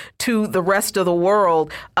dealing to the rest of the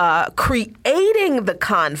world, creating the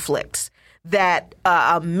conflicts that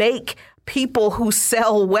make people who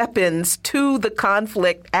sell weapons to the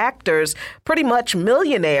conflict actors, pretty much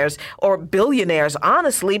millionaires or billionaires,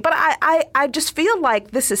 honestly. But I just feel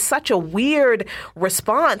like this is such a weird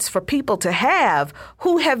response for people to have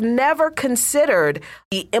who have never considered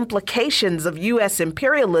the implications of U.S.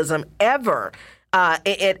 imperialism ever. At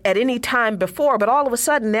any time before, but all of a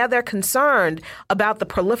sudden now they're concerned about the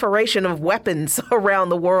proliferation of weapons around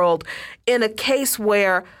the world in a case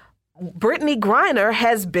where Brittney Griner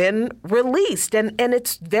has been released. And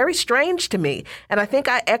it's very strange to me. And I think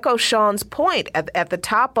I echo Sean's point at the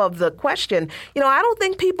top of the question. You know, I don't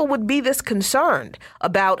think people would be this concerned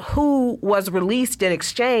about who was released in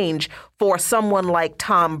exchange for someone like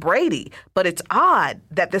Tom Brady. But it's odd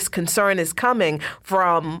that this concern is coming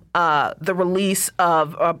from the release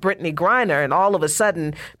of Brittney Griner. And all of a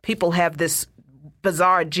sudden, people have this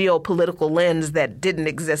bizarre geopolitical lens that didn't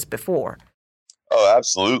exist before. Oh,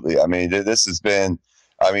 absolutely. I mean, this has been,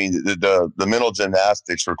 I mean, the mental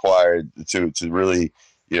gymnastics required to really,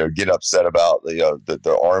 get upset about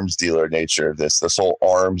the arms dealer nature of this whole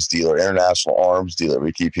arms dealer, international arms dealer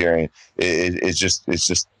we keep hearing. It's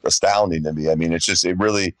just astounding to me. I mean, you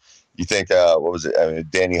think, what was it? I mean,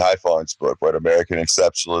 Danny Haifon's book, what American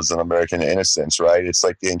Exceptionalism, American Innocence, right? It's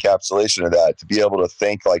like the encapsulation of that, to be able to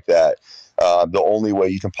think like that. The only way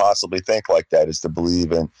you can possibly think like that is to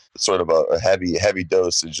believe in sort of a heavy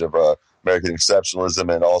dosage of American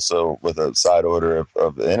exceptionalism, and also with a side order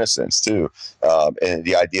of innocence too. And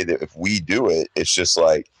the idea that if we do it, it's just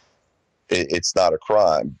like it's not a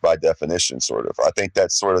crime by definition. Sort of. I think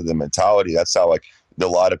that's sort of the mentality. That's how a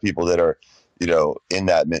lot of people that are in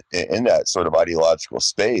that sort of ideological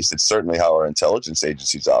space. It's certainly how our intelligence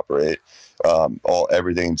agencies operate.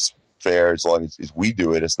 Everything's fair as long as we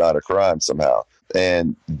do it. It's not a crime somehow.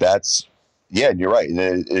 And that's, and you're right. And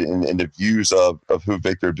the views of who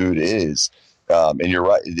Victor Bout is, and you're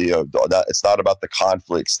right. It's not about the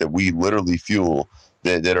conflicts that we literally fuel,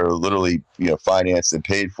 that are literally financed and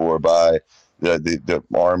paid for by the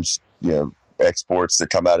arms exports that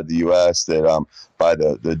come out of the U.S. That by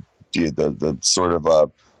the sort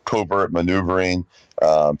of covert maneuvering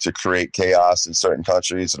to create chaos in certain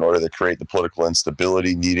countries in order to create the political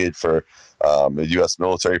instability needed for the U.S.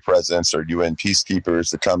 military presence or UN peacekeepers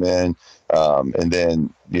to come in. And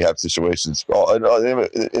then you have situations.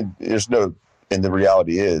 There's no. And the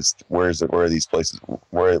reality is, where are these places?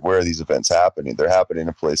 Where are these events happening? They're happening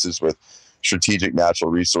in places with strategic natural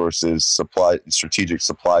resources, strategic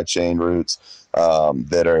supply chain routes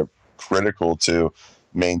that are critical to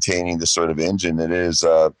maintaining the sort of engine that is,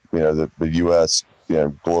 the U.S.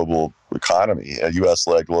 Global economy, a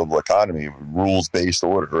U.S.-led global economy, rules-based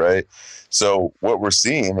order, right? So what we're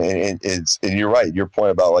seeing, and you're right, your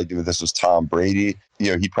point about if this was Tom Brady,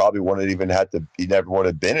 he probably he never would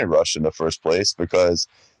have been in Russia in the first place, because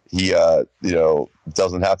he,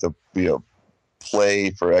 doesn't have to, play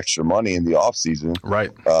for extra money in the off season. Right.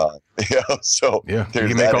 So he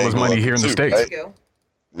can make all his money here in the States. Right?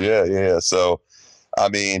 Yeah. So, I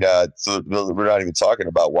mean, so we're not even talking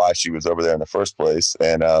about why she was over there in the first place.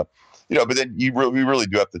 And, but then we really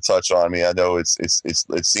do have to touch on, I mean, I know it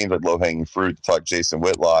seems like low hanging fruit to talk Jason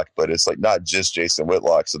Whitlock, but it's not just Jason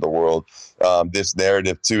Whitlocks of the world. This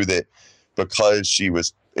narrative too, that because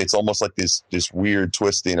it's almost like this weird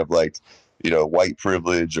twisting of white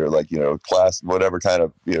privilege or class, whatever kind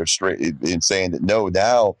of, straight in saying that, no,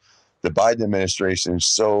 now the Biden administration is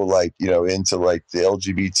so into the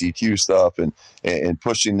LGBTQ stuff and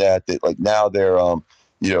pushing that now they're,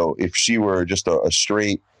 if she were just a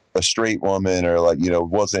straight woman or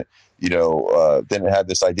wasn't, didn't have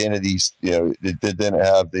this identity, didn't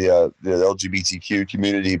have the LGBTQ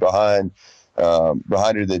community behind her,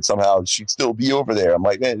 that somehow she'd still be over there. I'm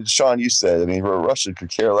like, man, Sean, you said, I mean, Russia could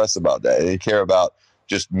care less about that. They care about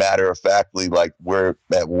just matter of factly, we're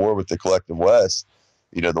at war with the collective West.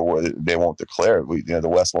 The war, they won't declare it. The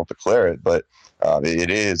West won't declare it, but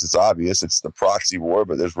it's obvious. It's the proxy war,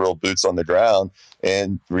 but there's real boots on the ground.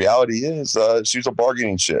 And the reality is she's a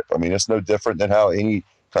bargaining chip. I mean, it's no different than how any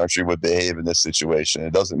country would behave in this situation.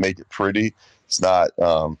 It doesn't make it pretty. It's not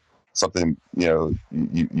something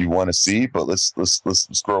you want to see, but let's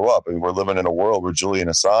grow up. I mean, we're living in a world where Julian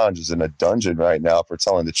Assange is in a dungeon right now for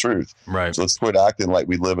telling the truth. Right. So let's quit acting like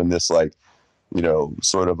we live in this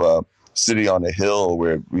sort of a city on a hill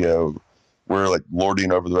where we're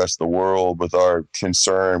lording over the rest of the world with our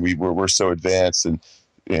concern. We're so advanced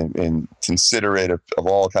and considerate of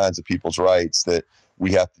all kinds of people's rights that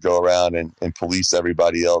we have to go around and police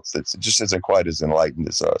everybody else that just isn't quite as enlightened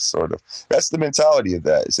as us, sort of. That's the mentality of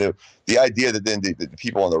that. So the idea that then the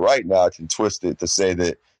people on the right now can twist it to say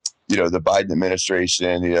that, the Biden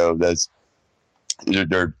administration, that's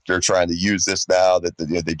they're trying to use this now that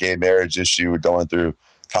the gay marriage issue going through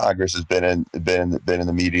Congress has been in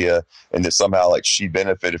the media, and that somehow like she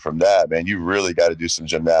benefited from that. Man, you really got to do some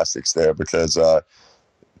gymnastics there, because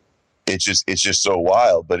it's just so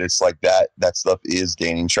wild. But it's like that stuff is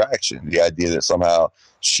gaining traction. The idea that somehow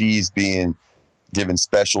she's being given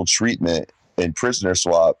special treatment in prisoner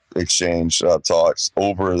swap exchange talks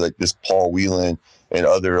over like this Paul Whelan and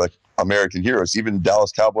other like American heroes. Even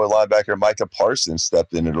Dallas Cowboy linebacker Micah Parsons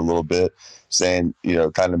stepped in it a little bit, saying,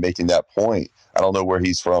 kind of making that point. I don't know where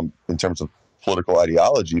he's from in terms of political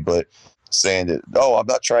ideology, but saying that, I'm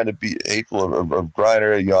not trying to be hateful of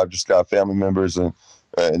Griner. I've just got family members in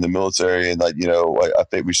the military, and I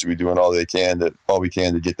think we should be doing all we can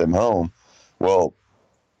to get them home. Well,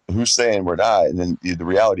 who's saying we're not? And then the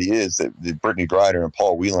reality is that Brittney Griner and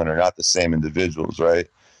Paul Whelan are not the same individuals, right?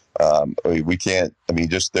 We can't. I mean,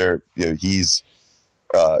 just there.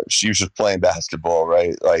 She was just playing basketball,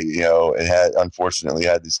 right? And unfortunately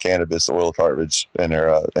had this cannabis oil cartridge in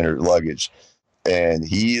her luggage. And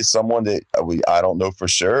he is someone that I don't know for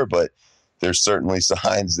sure, but there's certainly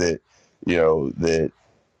signs that that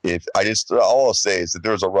all I'll say is that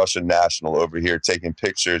there was a Russian national over here taking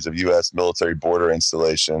pictures of U.S. military border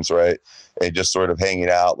installations, right, and just sort of hanging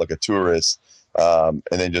out like a tourist. And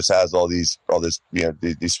then just has all these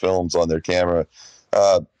films on their camera.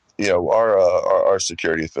 Our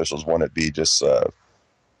security officials wouldn't be just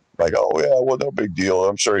like, oh yeah, well, no big deal.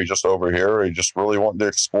 I'm sure he's just over here. He just really wanted to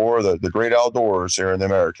explore the great outdoors here in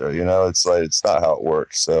America. It's like, it's not how it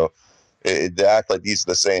works. So to act like these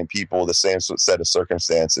are the same people, the same set of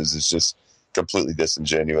circumstances is just completely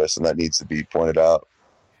disingenuous, and that needs to be pointed out.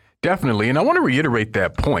 Definitely. And I want to reiterate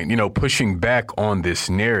that point, pushing back on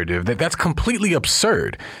this narrative that's completely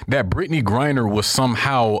absurd, that Brittney Griner was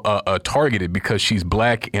somehow targeted because she's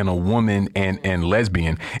black and a woman and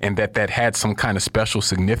lesbian, and that had some kind of special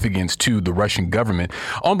significance to the Russian government.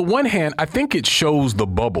 On the one hand, I think it shows the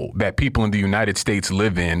bubble that people in the United States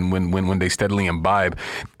live in when they steadily imbibe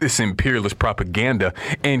this imperialist propaganda.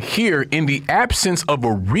 And here, in the absence of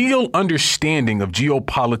a real understanding of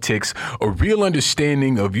geopolitics, a real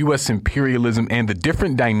understanding of U.S. imperialism and the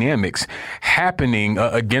different dynamics happening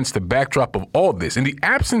against the backdrop of all this. In the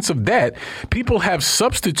absence of that, people have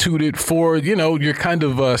substituted for, your kind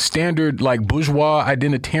of standard like bourgeois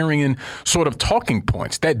identitarian sort of talking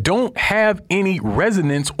points that don't have any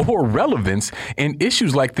resonance or relevance in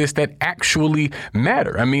issues like this that actually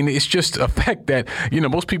matter. I mean, it's just a fact that,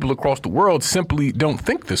 most people across the world simply don't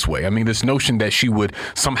think this way. I mean, this notion that she would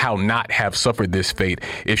somehow not have suffered this fate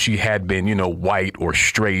if she had been, white or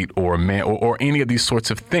straight or a man or any of these sorts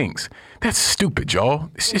of things. That's stupid, y'all.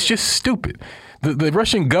 It's just stupid. The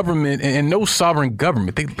Russian government and no sovereign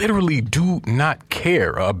government, they literally do not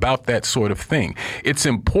care about that sort of thing. It's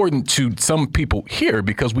important to some people here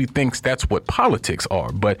because we think that's what politics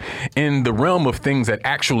are. But in the realm of things that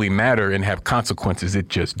actually matter and have consequences, it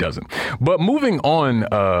just doesn't. But moving on,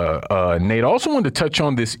 Nate, I also wanted to touch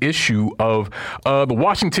on this issue of the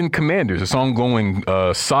Washington Commanders, this ongoing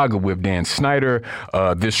saga with Dan Snyder,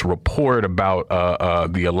 this report about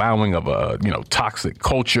the allowing of a toxic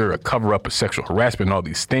culture, a cover up of sexual harassment, all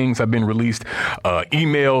these things have been released.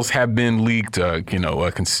 Emails have been leaked,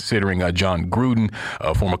 considering John Gruden,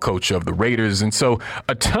 former coach of the Raiders. And so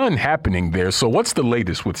a ton happening there. So what's the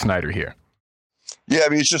latest with Snyder here? Yeah, I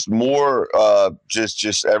mean, it's just more,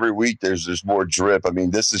 just every week there's more drip. I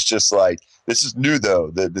mean, this is just like, this is new though.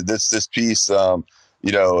 This piece,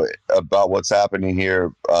 about what's happening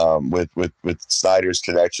here with Snyder's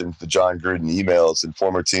connection to John Gruden emails, and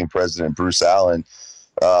former team president Bruce Allen,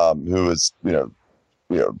 who was,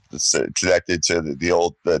 connected to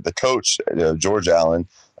the coach, George Allen,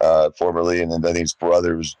 formerly, and then I think his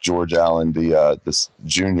brother was George Allen, this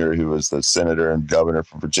junior, who was the senator and governor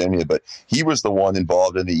from Virginia. But he was the one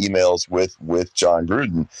involved in the emails with John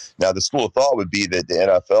Gruden. Now, the school of thought would be that the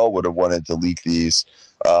NFL would have wanted to leak these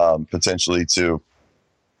potentially to,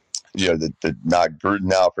 the knock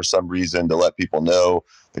Gruden out for some reason, to let people know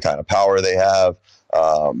the kind of power they have.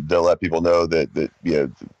 They'll let people know that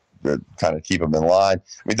kind of keep them in line.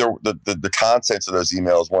 I mean, the contents of those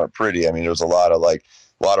emails weren't pretty. I mean, there was a lot of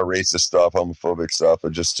racist stuff, homophobic stuff,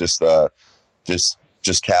 but just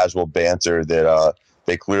casual banter that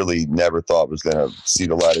they clearly never thought was going to see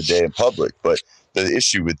the light of day in public. But the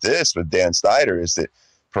issue with Dan Snyder, is that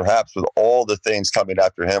perhaps with all the things coming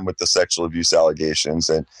after him with the sexual abuse allegations,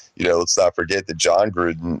 and let's not forget that John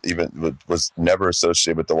Gruden even was never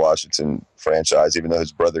associated with the Washington franchise, even though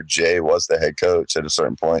his brother Jay was the head coach at a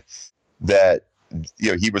certain point, that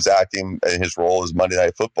he was acting in his role as Monday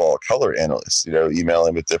Night Football color analyst,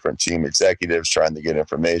 emailing with different team executives, trying to get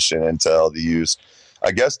information, intel to use,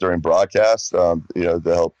 I guess, during broadcast, to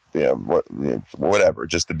help, whatever,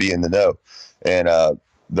 just to be in the know. And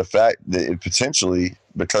the fact that it potentially,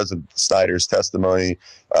 because of Snyder's testimony,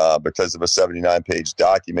 because of a 79-page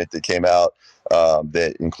document that came out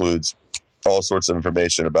that includes all sorts of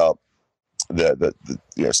information about the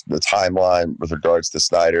timeline with regards to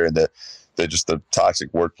Snyder and the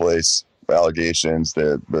toxic workplace allegations,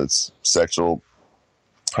 the sexual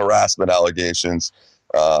harassment allegations.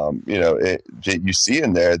 You see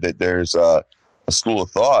in there that there's a school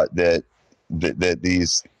of thought that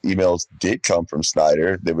these emails did come from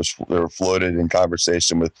Snyder. They were floated in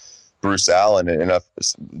conversation with Bruce Allen, and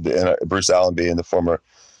Bruce Allen being the former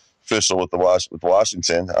official with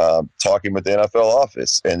Washington, talking with the NFL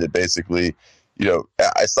office, and it basically,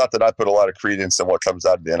 it's not that I put a lot of credence in what comes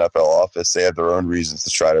out of the NFL office. They have their own reasons to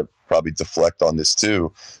try to probably deflect on this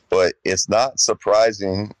too, but it's not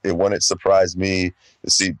surprising. It wouldn't surprise me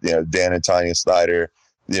to see, Dan and Tanya Snyder,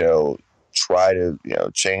 try to,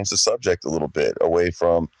 change the subject a little bit away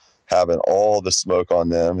from having all the smoke on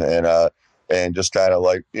them and just kind of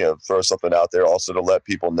like, throw something out there also to let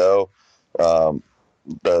people know,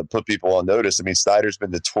 put people on notice. I mean, Snyder's been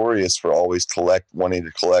notorious for always wanting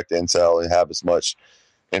to collect intel and have as much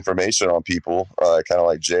information on people, kind of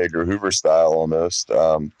like J. Edgar Hoover style almost,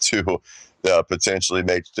 to potentially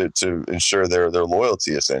to ensure their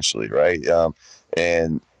loyalty, essentially, right?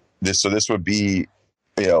 And this would be,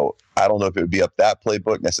 I don't know if it would be up that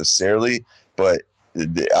playbook necessarily, but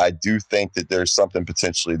I do think that there's something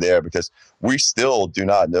potentially there because we still do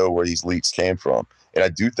not know where these leaks came from. And I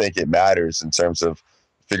do think it matters in terms of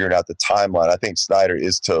figuring out the timeline. I think Snyder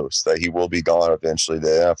is toast, that he will be gone eventually.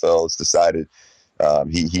 The NFL has decided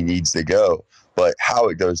he needs to go. But how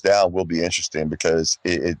it goes down will be interesting because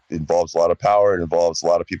it involves a lot of power. It involves a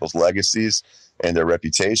lot of people's legacies and their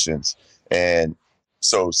reputations. And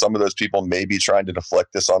so some of those people may be trying to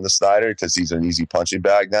deflect this on the Snyder because he's an easy punching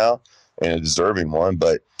bag now and a deserving one,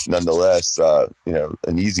 but nonetheless,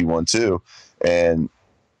 an easy one too. And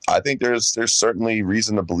I think there's certainly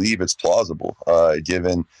reason to believe it's plausible,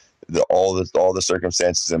 given all the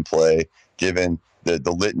circumstances in play, given the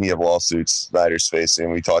litany of lawsuits Snyder's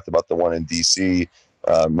facing. We talked about the one in D.C.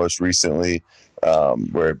 Most recently,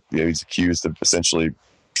 where he's accused of essentially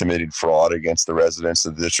committing fraud against the residents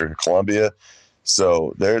of the District of Columbia.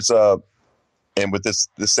 So there's and with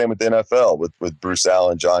the same with the NFL, with Bruce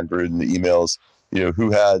Allen, John Gruden, the emails, who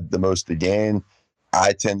had the most to gain.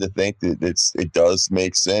 I tend to think that it does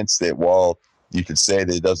make sense that while you could say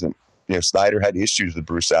that it doesn't, Snyder had issues with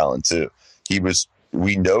Bruce Allen too.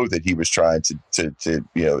 We know that he was trying to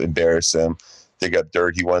embarrass him, dig up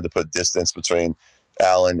dirt. He wanted to put distance between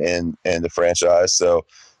Allen and the franchise. So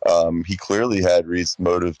he clearly had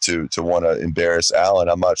motive to want to embarrass Allen.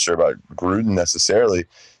 I'm not sure about Gruden necessarily,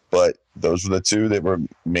 but those were the two that were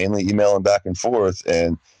mainly emailing back and forth,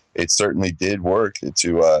 and it certainly did work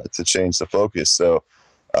to change the focus. So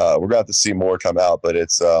we're going to have to see more come out, but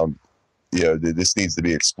it's, this needs to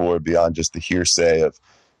be explored beyond just the hearsay of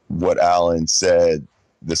what Allen said,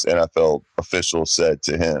 this NFL official said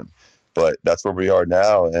to him. But that's where we are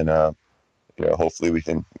now. And, hopefully we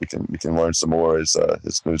can learn some more as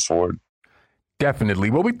this moves forward. Definitely.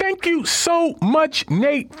 Well, we thank you so much,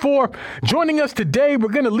 Nate, for joining us today. We're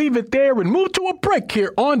going to leave it there and move to a break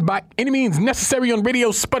here on By Any Means Necessary on Radio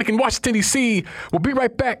Sputnik in Washington, D.C. We'll be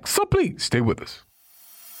right back, so please stay with us.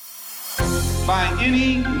 By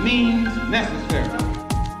any means necessary.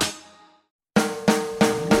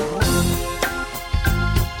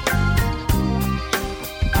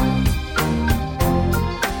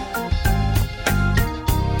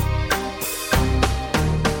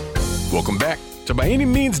 Welcome back to By Any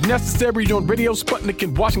Means Necessary on Radio Sputnik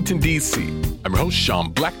in Washington, D.C. I'm your host,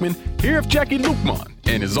 Sean Blackman, here with Jackie Lukman.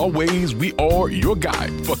 And as always, we are your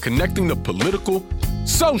guide for connecting the political,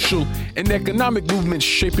 social, and economic movements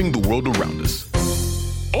shaping the world around us.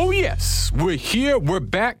 Oh, yes, we're here. We're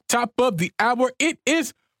back. Top of the hour. It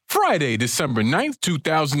is Friday, December 9th,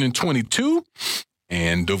 2022.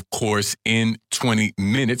 And, of course, in 20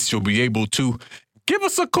 minutes, you'll be able to give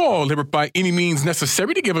us a call here By Any Means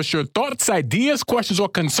Necessary to give us your thoughts, ideas, questions, or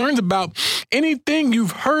concerns about anything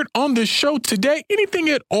you've heard on this show today, anything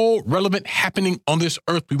at all relevant happening on this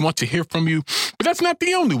earth. We want to hear from you. But that's not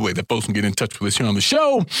the only way that folks can get in touch with us here on the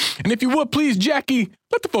show. And if you would, please, Jackie,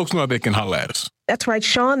 let the folks know how they can holler at us. That's right,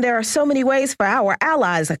 Sean. There are so many ways for our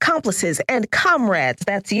allies, accomplices, and comrades,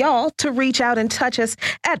 that's y'all, to reach out and touch us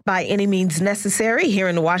at By Any Means Necessary here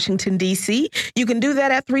in Washington, D.C. You can do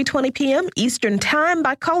that at 3:20 p.m. Eastern Time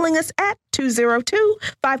by calling us at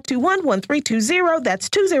 202-521-1320. That's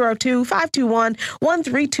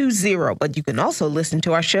 202-521-1320. But you can also listen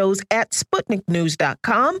to our shows at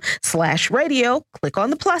SputnikNews.com/radio. Click on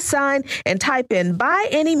the plus sign and type in By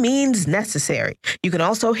Any Means Necessary. You can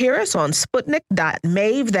also hear us on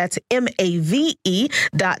Sputnik.mave, that's MAVE.digital,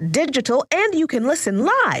 and you can listen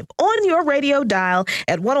live on your radio dial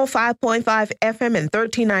at 105.5 FM and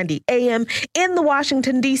 1390 AM in the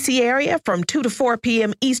Washington, D.C. area from 2 to 4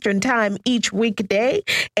 p.m. Eastern Time each weekday.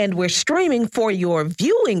 And we're streaming for your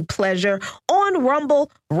viewing pleasure on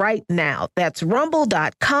Rumble right now. That's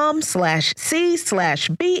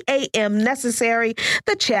rumble.com/C/BAM necessary.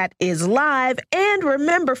 The chat is live. And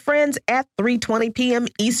remember, friends, at 3:20 p.m.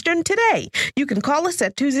 Eastern today, you can call us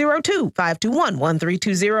at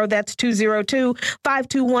 202-521-1320. That's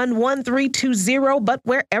 202-521-1320. But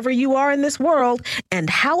wherever you are in this world and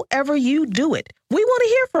however you do it, we want to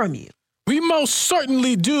hear from you. We most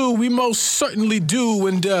certainly do. We most certainly do.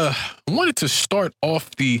 And I wanted to start off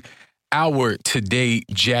the hour today,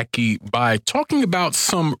 Jackie, by talking about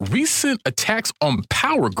some recent attacks on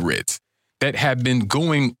power grids that have been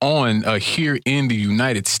going on here in the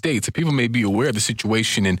United States. People may be aware of the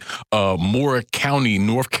situation in Moore County,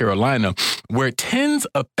 North Carolina, where tens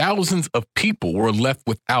of thousands of people were left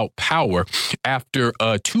without power after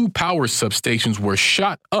 2 power substations were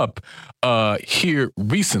shot up here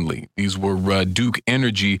recently. These were Duke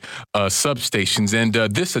Energy substations. And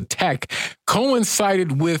this attack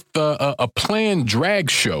coincided with a planned drag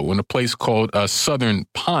show in a place called Southern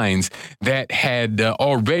Pines that had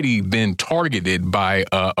already been targeted by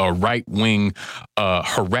a right-wing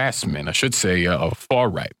harassment, I should say, far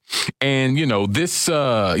right. And, this,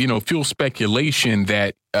 fuels speculation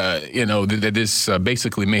that, that this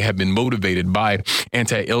basically may have been motivated by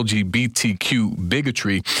anti-LGBTQ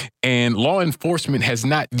bigotry. And law enforcement has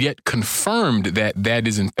not yet confirmed that that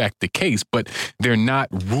is in fact the case, but they're not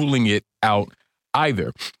ruling it out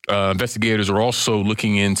either. Investigators are also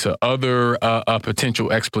looking into other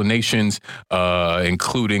potential explanations,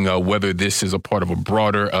 including whether this is a part of a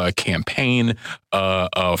broader campaign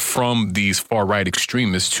from these far-right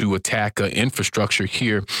extremists to attack infrastructure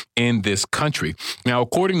here in this country. Now,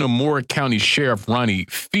 according to Moore County Sheriff Ronnie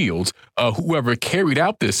Fields, whoever carried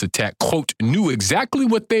out this attack, quote, knew exactly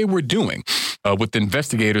what they were doing, with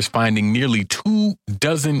investigators finding nearly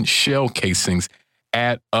 24 shell casings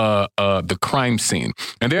at the crime scene.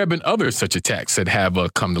 And there have been other such attacks that have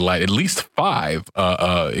come to light, at least 5,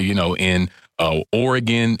 in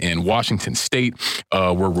Oregon and Washington State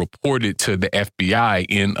were reported to the FBI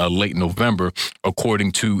in late November,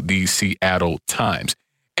 according to the Seattle Times.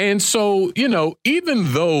 And so,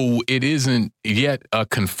 even though it isn't yet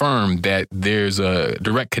confirmed that there's a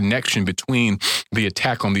direct connection between the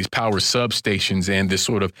attack on these power substations and this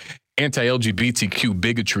sort of anti-LGBTQ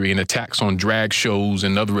bigotry and attacks on drag shows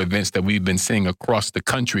and other events that we've been seeing across the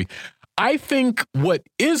country, I think what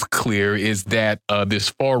is clear is that this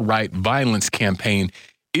far-right violence campaign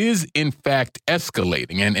is in fact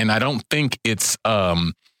escalating. And I don't think it's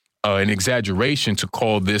an exaggeration to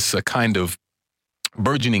call this a kind of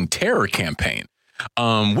burgeoning terror campaign,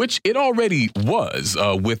 which it already was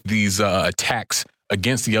with these attacks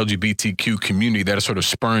against the LGBTQ community that are sort of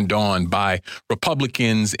spurned on by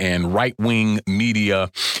Republicans and right-wing media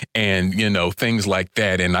and, things like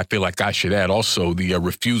that. And I feel like I should add also the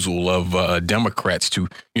refusal of Democrats to,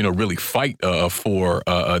 really fight for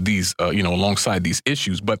these, alongside these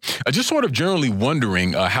issues. But just sort of generally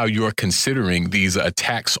wondering how you're considering these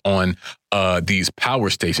attacks on these power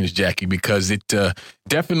stations, Jackie, because it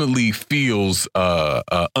definitely feels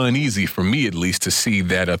uneasy for me, at least, to see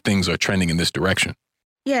that things are trending in this direction.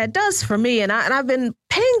 Yeah, it does for me. And I've been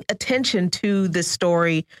paying attention to this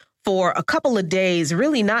story for a couple of days,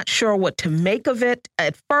 really not sure what to make of it.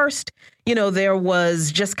 At first, there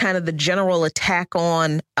was just kind of the general attack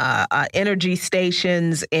on energy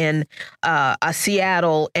stations in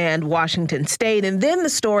Seattle and Washington State. And then the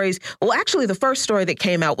stories, actually, the first story that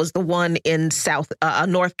came out was the one in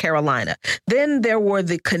North Carolina. Then there were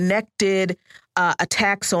the connected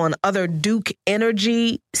attacks on other Duke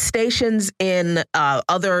Energy stations in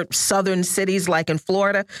other southern cities, like in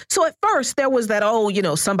Florida. So at first there was that,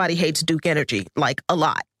 somebody hates Duke Energy, like a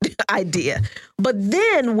lot idea. But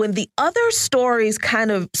then when the other stories kind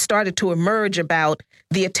of started to emerge about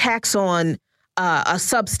the attacks on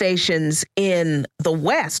substations in the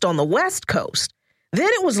West, on the West Coast, then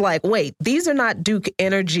it was like, wait, these are not Duke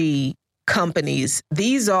Energy companies.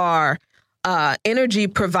 These are energy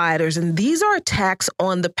providers, and these are attacks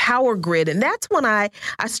on the power grid. And that's when I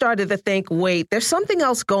started to think, wait, there's something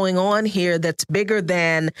else going on here that's bigger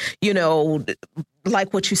than,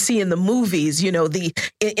 like what you see in the movies,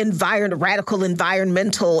 the radical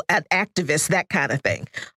environmental activists, that kind of thing.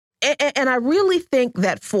 And I really think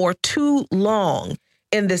that for too long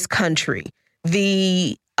in this country,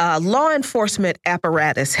 the law enforcement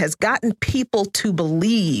apparatus has gotten people to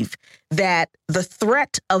believe that the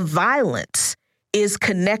threat of violence is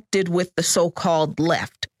connected with the so-called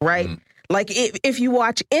left, right? Mm. Like if you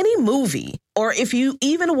watch any movie, or if you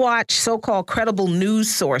even watch so-called credible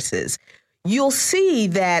news sources, you'll see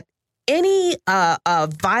that any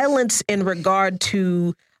violence in regard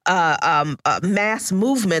to mass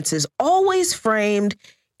movements is always framed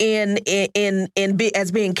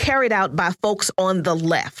as being carried out by folks on the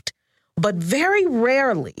left. But very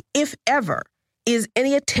rarely, if ever, is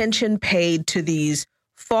any attention paid to these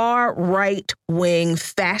far right-wing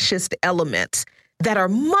fascist elements that are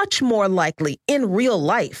much more likely in real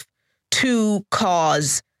life to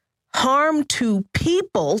cause harm to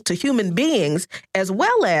people, to human beings, as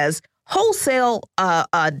well as wholesale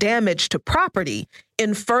damage to property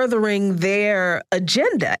in furthering their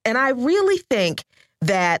agenda. And I really think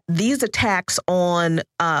that these attacks on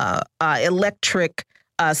electricity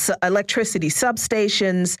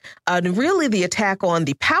substations, and really the attack on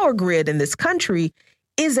the power grid in this country,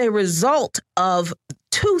 is a result of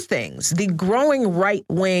two things: the growing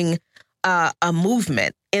right-wing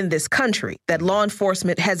movement in this country that law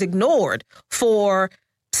enforcement has ignored for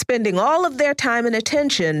spending all of their time and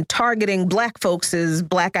attention targeting Black folks as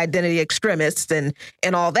Black identity extremists and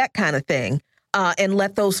all that kind of thing, and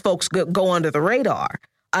let those folks go under the radar.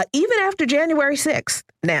 Even after January 6th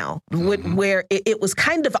now, where it was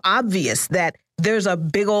kind of obvious that there's a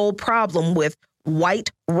big old problem with white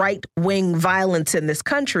right-wing violence in this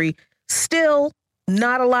country, still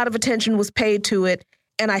not a lot of attention was paid to it.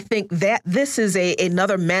 And I think that this is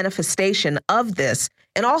another manifestation of this,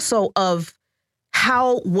 and also of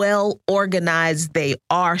how well organized they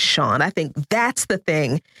are, Sean. I think that's the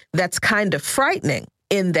thing that's kind of frightening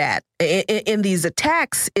in these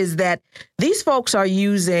attacks, is that these folks are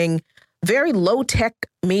using very low-tech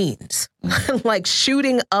means, like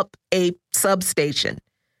shooting up a substation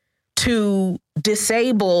to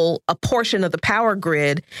disable a portion of the power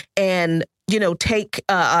grid and, take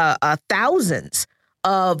thousands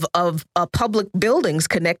of public buildings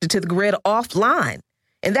connected to the grid offline.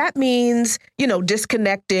 And that means,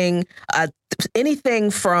 disconnecting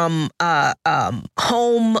anything from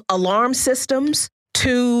home alarm systems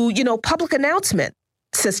to, public announcement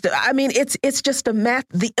system. I mean, it's just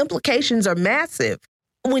the implications are massive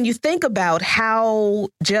when you think about how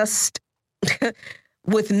just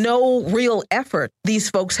with no real effort, these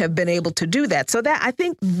folks have been able to do that. So that, I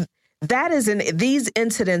think that is these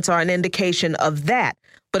incidents are an indication of that,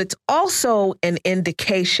 but it's also an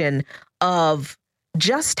indication of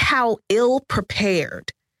just how ill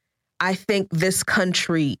prepared I think this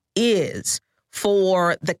country is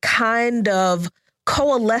for the kind of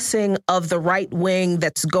coalescing of the right wing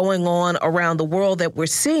that's going on around the world that we're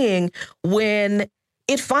seeing when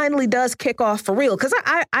it finally does kick off for real. Because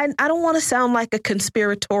I don't want to sound like a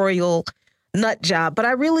conspiratorial nut job, but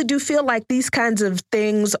I really do feel like these kinds of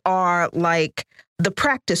things are like the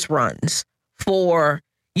practice runs for,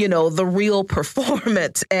 the real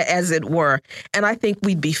performance, as it were. And I think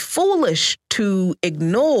we'd be foolish to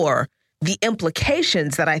ignore the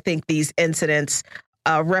implications that I think these incidents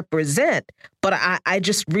represent. But I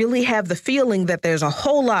just really have the feeling that there's a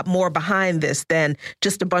whole lot more behind this than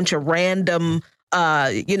just a bunch of random,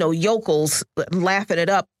 yokels laughing it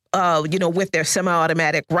up, with their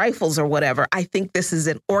semi-automatic rifles or whatever. I think this is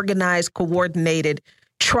an organized, coordinated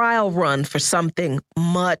trial run for something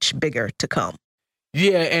much bigger to come.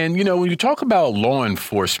 Yeah. And, when you talk about law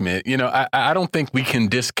enforcement, I don't think we can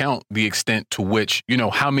discount the extent to which,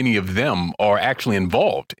 how many of them are actually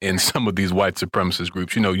involved in some of these white supremacist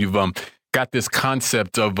groups. You've got this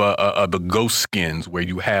concept of the ghost skins, where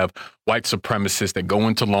you have white supremacists that go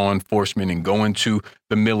into law enforcement and go into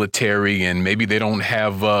the military, and maybe they don't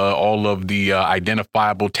have all of the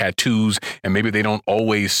identifiable tattoos, and maybe they don't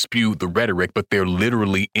always spew the rhetoric, but they're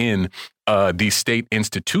literally in these state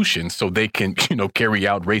institutions so they can, carry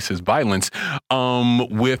out racist violence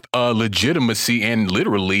with legitimacy and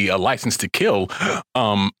literally a license to kill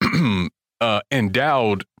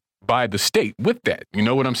endowed by the state with that. You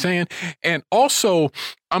know what I'm saying? And also,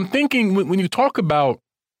 I'm thinking when you talk about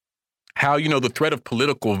how, the threat of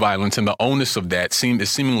political violence and the onus of that is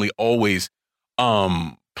seemingly always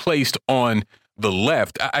placed on the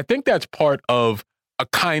left, I think that's part of a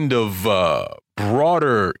kind of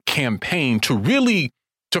broader campaign to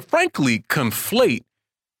frankly conflate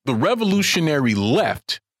the revolutionary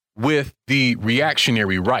left with the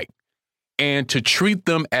reactionary right, and to treat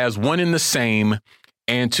them as one and the same,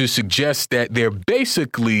 and to suggest that they're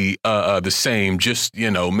basically the same, just,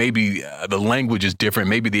 maybe the language is different,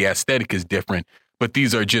 maybe the aesthetic is different, but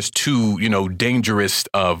these are just two, dangerous,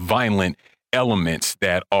 violent elements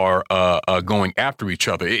that are going after each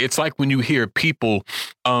other. It's like when you hear people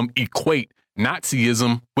equate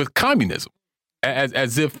Nazism with communism,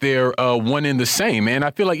 as if they're one and the same. And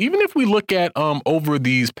I feel like even if we look at over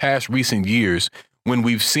these past recent years, when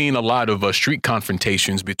we've seen a lot of street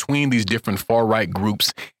confrontations between these different far-right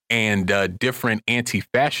groups and different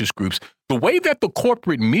anti-fascist groups, the way that the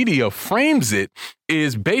corporate media frames it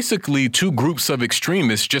is basically two groups of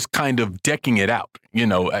extremists just kind of decking it out.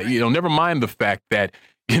 Never mind the fact that,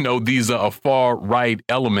 these far-right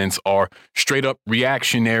elements are straight up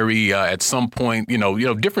reactionary at some point,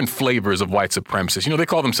 different flavors of white supremacists. They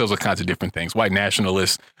call themselves all kinds of different things, white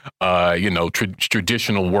nationalists,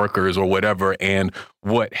 traditional workers or whatever, and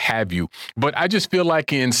what have you. But I just feel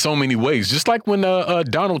like in so many ways, just like when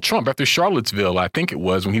Donald Trump, after Charlottesville, I think it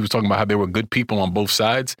was, when he was talking about how there were good people on both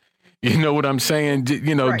sides, you know what I'm saying?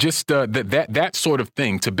 Right. Just that sort of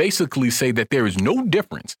thing, to basically say that there is no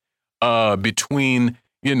difference between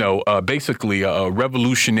basically a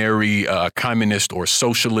revolutionary communist or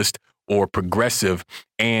socialist or progressive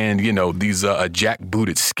and, these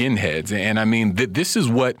jackbooted skinheads. And I mean, this is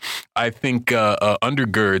what I think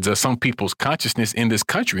undergirds some people's consciousness in this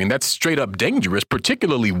country. And that's straight up dangerous,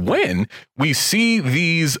 particularly when we see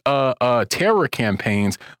these terror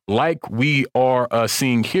campaigns like we are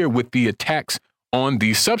seeing here with the attacks on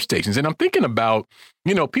these substations. And I'm thinking about,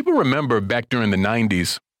 people remember back during the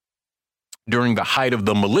 90s, during the height of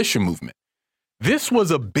the militia movement. This was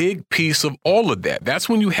a big piece of all of that. That's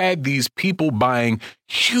when you had these people buying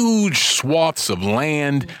huge swaths of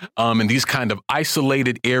land in these kind of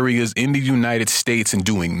isolated areas in the United States and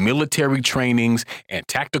doing military trainings and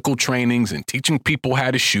tactical trainings and teaching people how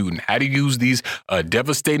to shoot and how to use these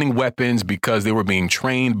devastating weapons because they were being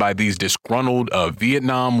trained by these disgruntled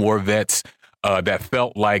Vietnam War vets that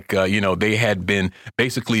felt like, they had been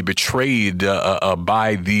basically betrayed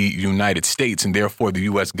by the United States, and therefore the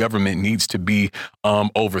U.S. government needs to be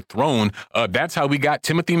overthrown. That's how we got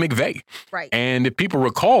Timothy McVeigh. Right. And if people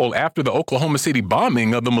recall, after the Oklahoma City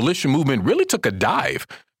bombing, the militia movement really took a dive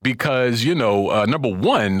because, number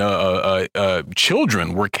one,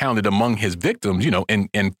 children were counted among his victims,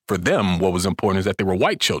 and for them, what was important is that they were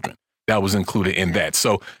white children. That was included in that.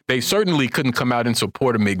 So they certainly couldn't come out in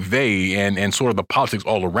support of McVeigh and sort of the politics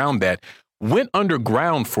all around that went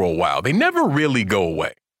underground for a while. They never really go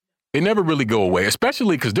away.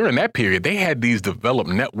 Especially because during that period, they had these developed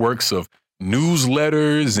networks of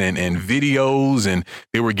newsletters and videos, and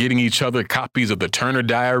they were getting each other copies of the Turner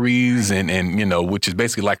Diaries and which is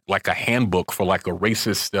basically like a handbook for like a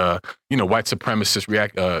racist, white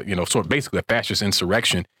supremacist sort of basically a fascist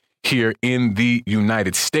insurrection here in the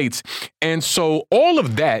United States. And so all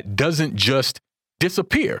of that doesn't just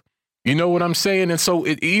disappear. You know what I'm saying? And so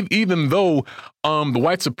even though the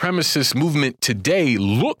white supremacist movement today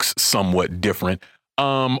looks somewhat different,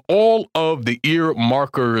 all of the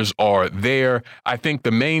earmarkers are there. I think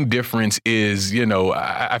the main difference is,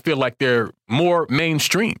 I feel like they're more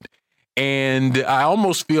mainstreamed. And I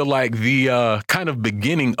almost feel like the kind of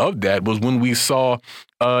beginning of that was when we saw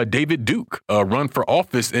David Duke run for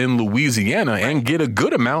office in Louisiana and get a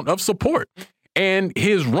good amount of support. And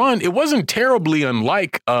his run, it wasn't terribly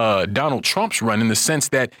unlike Donald Trump's run in the sense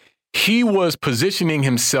that he was positioning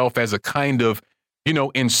himself as a kind of,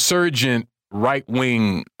 insurgent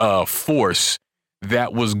right-wing force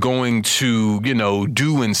that was going to,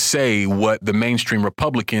 do and say what the mainstream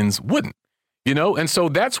Republicans wouldn't. And so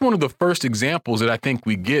that's one of the first examples that I think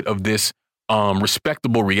we get of this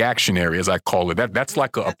respectable reactionary, as I call it. That's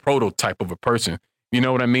like a prototype of a person. You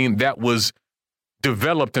know what I mean? That was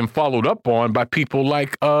developed and followed up on by people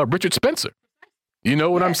like Richard Spencer. You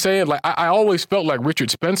know what I'm saying? Like I always felt like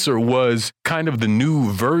Richard Spencer was kind of the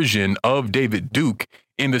new version of David Duke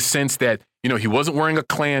in the sense that, he wasn't wearing a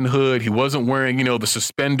Klan hood. He wasn't wearing, the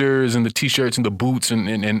suspenders and the T-shirts and the boots and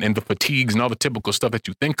the fatigues and all the typical stuff that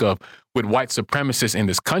you think of with white supremacists in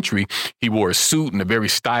this country. He wore a suit and a very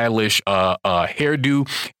stylish hairdo.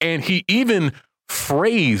 And he even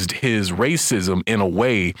phrased his racism in a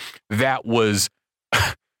way that was,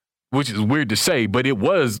 which is weird to say, but it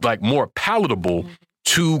was like more palatable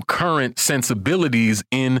to current sensibilities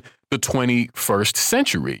in the 21st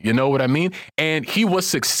century. You know what I mean? And he was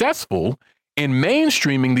successful in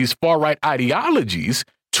mainstreaming these far-right ideologies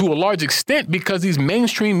to to a large extent because these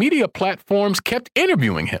mainstream media platforms kept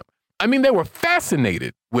interviewing him. I mean, they were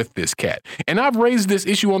fascinated with this cat. And I've raised this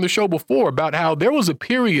issue on the show before about how there was a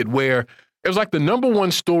period where it was like the number one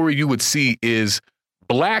story you would see is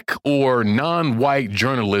Black or non-white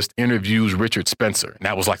journalist interviews Richard Spencer. And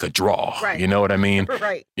that was like a draw. Right. You know what I mean?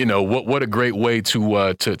 Right. You know, what a great way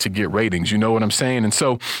to get ratings. You know what I'm saying? And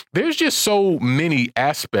so there's just so many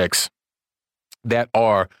aspects that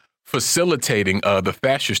are facilitating the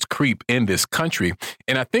fascist creep in this country.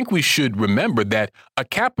 And I think we should remember that a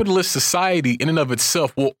capitalist society in and of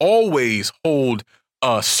itself will always hold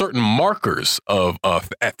certain markers of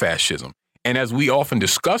fascism. And as we often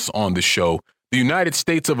discuss on the show, the United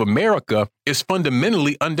States of America is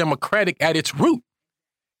fundamentally undemocratic at its root.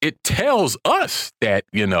 It tells us that,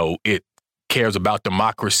 you know, it cares about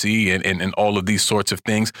democracy and all of these sorts of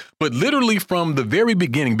things. But literally from the very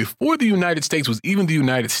beginning, before the United States was even the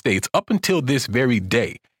United States, up until this very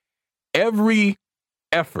day, every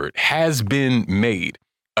effort has been made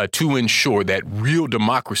to ensure that real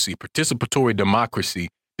democracy, participatory democracy,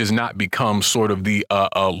 does not become sort of the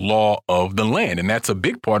law of the land. And that's a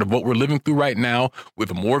big part of what we're living through right now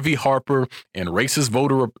with Moore v. Harper and racist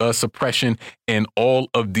voter suppression and all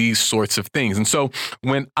of these sorts of things. And so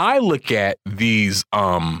when I look at these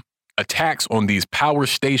attacks on these power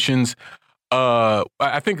stations,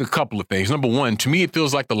 I think a couple of things. Number one, to me, it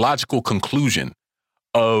feels like the logical conclusion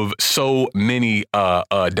of so many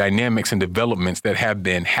dynamics and developments that have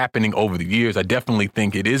been happening over the years. I definitely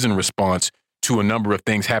think it is in response to a number of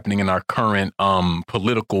things happening in our current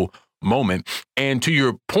political moment. And to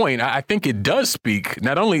your point, I think it does speak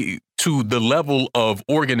not only to the level of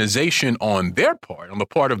organization on their part, on the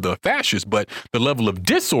part of the fascists, but the level of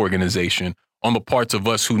disorganization on the parts of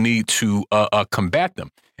us who need to combat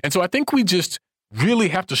them. And so I think we just really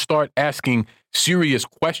have to start asking serious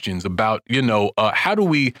questions about, you know, how do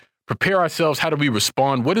we prepare ourselves? How do we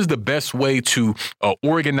respond? What is the best way to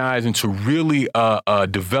organize and to really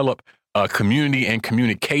develop community and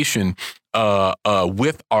communication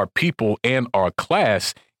with our people and our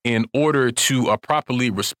class in order to properly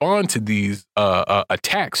respond to these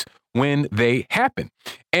attacks when they happen?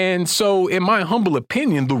 And so, in my humble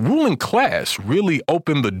opinion, the ruling class really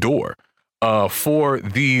opened the door for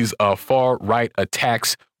these far-right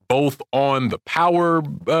attacks, both on the power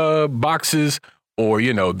boxes, or,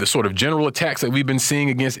 you know, the sort of general attacks that we've been seeing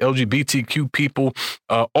against LGBTQ people,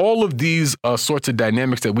 all of these sorts of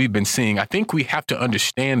dynamics that we've been seeing, I think we have to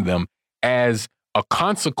understand them as a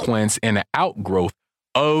consequence and an outgrowth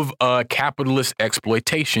of capitalist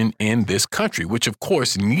exploitation in this country, which, of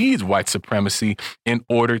course, needs white supremacy in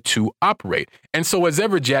order to operate. And so as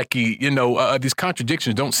ever, Jackie, you know, these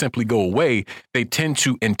contradictions don't simply go away. They tend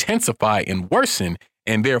to intensify and worsen.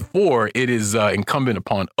 And therefore, it is incumbent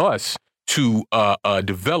upon us to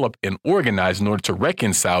develop and organize in order to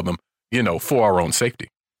reconcile them, you know, for our own safety.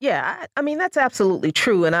 Yeah, I mean, that's absolutely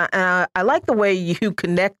true. And I like the way you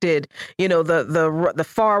connected, you know, the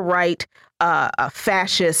far right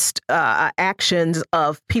fascist actions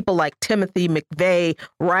of people like Timothy McVeigh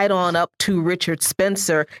right on up to Richard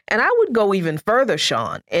Spencer. And I would go even further,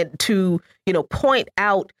 Sean, and to, you know, point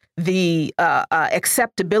out the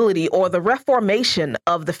acceptability or the reformation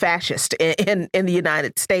of the fascist in the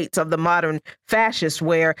United States, of the modern fascists,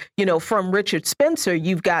 where, you know, from Richard Spencer,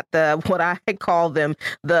 you've got what I call them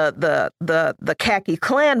the khaki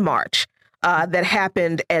Klan march that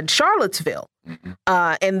happened at Charlottesville. Mm-hmm.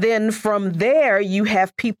 And then from there, you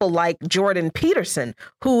have people like Jordan Peterson,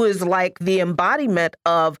 who is like the embodiment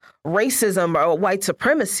of racism or white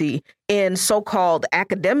supremacy in so-called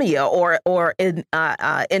academia or in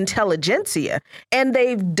intelligentsia. And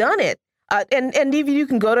they've done it. And even you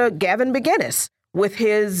can go to Gavin McInnes with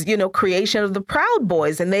his, you know, creation of the Proud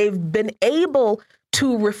Boys. And they've been able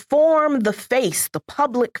to reform the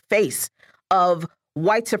public face of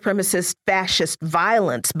white supremacist fascist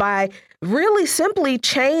violence by really simply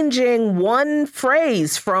changing one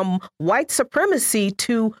phrase from white supremacy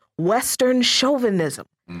to Western chauvinism.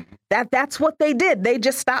 Mm-hmm. That's what they did. They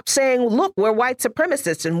just stopped saying, look, we're white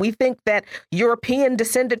supremacists and we think that European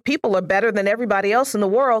descended people are better than everybody else in the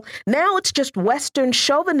world. Now it's just Western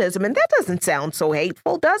chauvinism. And that doesn't sound so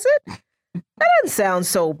hateful, does it? That doesn't sound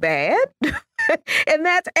so bad.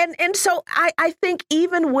 and so I think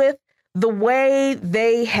even with the way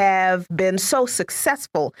they have been so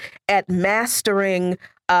successful at mastering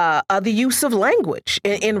the use of language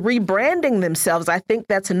in rebranding themselves, I think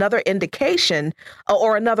that's another indication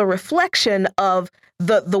or another reflection of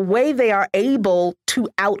the way they are able to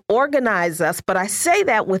out-organize us. But I say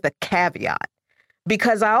that with a caveat,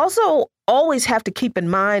 because I also always have to keep in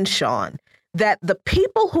mind, Sean, that the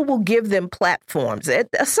people who will give them platforms,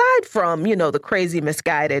 aside from, the crazy,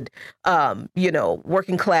 misguided,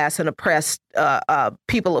 working class and oppressed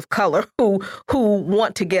people of color who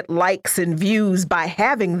want to get likes and views by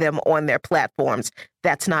having them on their platforms,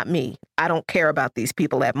 that's not me. I don't care about these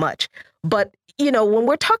people that much. But, when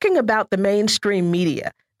we're talking about the mainstream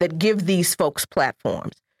media that give these folks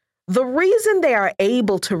platforms, the reason they are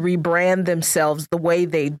able to rebrand themselves the way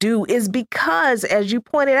they do is because, as you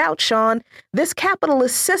pointed out, Sean, this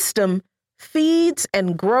capitalist system feeds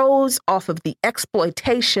and grows off of the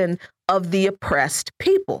exploitation of the oppressed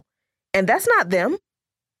people. And that's not them.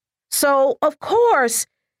 So, of course,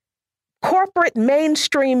 corporate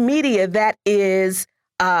mainstream media that is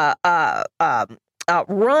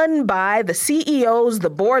run by the CEOs, the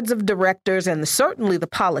boards of directors, and certainly the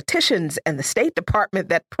politicians and the State Department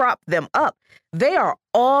that prop them up, they are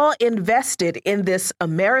all invested in this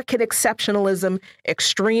American exceptionalism,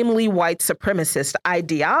 extremely white supremacist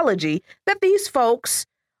ideology that these folks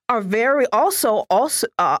are also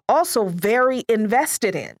very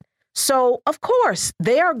invested in. So, of course,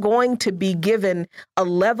 they are going to be given a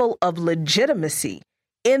level of legitimacy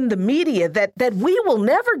in the media that we will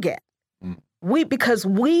never get. Because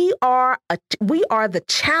we are the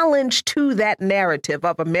challenge to that narrative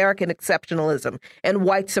of American exceptionalism and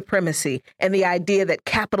white supremacy and the idea that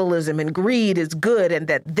capitalism and greed is good and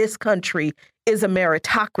that this country is a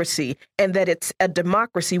meritocracy and that it's a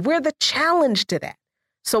democracy. We're the challenge to that.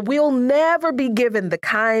 So we'll never be given the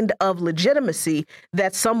kind of legitimacy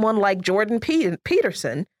that someone like Jordan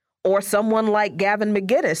Peterson or someone like Gavin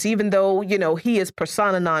McInnes, even though, he is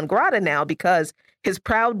persona non grata now because his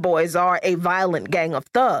Proud Boys are a violent gang of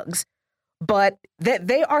thugs, but that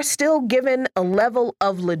they are still given a level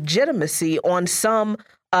of legitimacy on some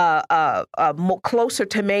closer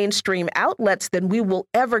to mainstream outlets than we will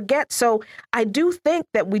ever get. So I do think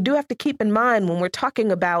that we do have to keep in mind when we're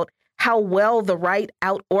talking about how well the right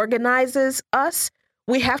out-organizes us,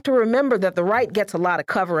 we have to remember that the right gets a lot of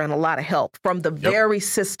cover and a lot of help from the very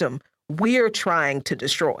system we're trying to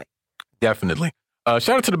destroy. Definitely. Shout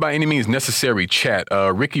out to the By Any Means Necessary chat.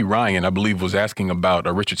 Ricky Ryan, I believe, was asking about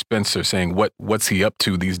Richard Spencer, saying what's he up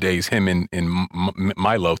to these days, him and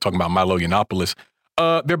Milo, talking about Milo Yiannopoulos.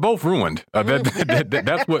 They're both ruined.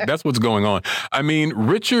 That's what's going on. I mean,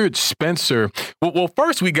 Richard Spencer, well,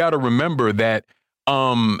 first we got to remember that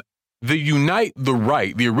the Unite the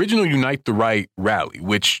Right, the original Unite the Right rally,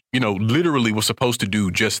 which, literally was supposed to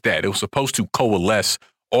do just that. It was supposed to coalesce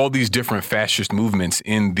all these different fascist movements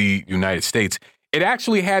in the United States. It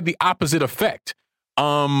actually had the opposite effect,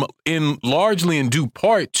 largely in due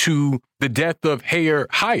part to the death of Hare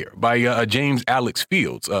by James Alex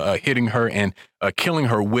Fields, hitting her and killing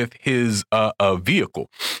her with his vehicle.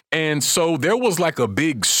 And so there was like a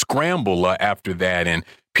big scramble after that, and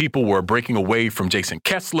people were breaking away from Jason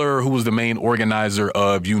Kessler, who was the main organizer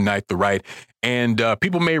of Unite the Right. And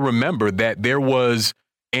people may remember that there was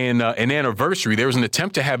an anniversary. There was an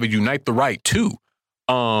attempt to have a Unite the Right 2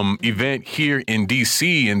 event here in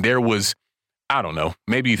D.C., and there was, I don't know,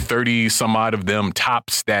 maybe 30 some odd of them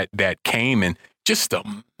tops that came, and just a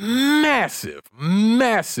massive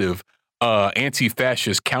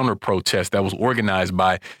anti-fascist counter protest that was organized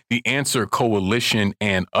by the Answer Coalition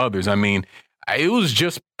and others. I mean, it was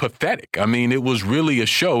just pathetic. I mean, it was really a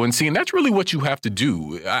show. And that's really what you have to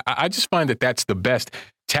do. I just find that that's the best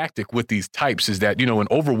tactic with these types, is that, an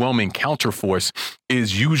overwhelming counterforce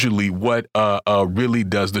is usually what really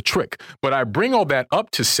does the trick. But I bring all that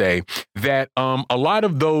up to say that a lot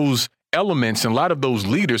of those elements and a lot of those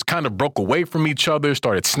leaders kind of broke away from each other,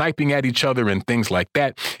 started sniping at each other and things like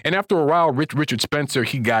that. And after a while, Richard Spencer,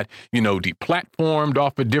 he got, deplatformed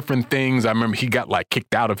off of different things. I remember he got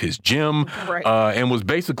kicked out of his gym, right, and was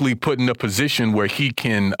basically put in a position where he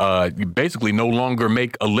can basically no longer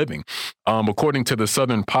make a living. According to the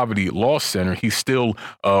Southern Poverty Law Center, he still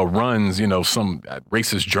runs, some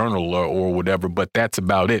racist journal or whatever, but that's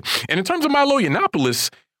about it. And in terms of Milo Yiannopoulos,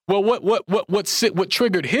 well, what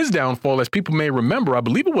triggered his downfall, as people may remember, I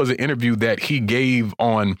believe it was an interview that he gave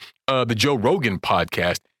on the Joe Rogan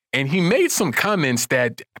podcast, and he made some comments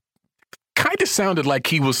that kind of sounded like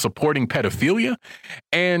he was supporting pedophilia,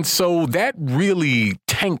 and so that really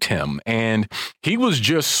tanked him, and he was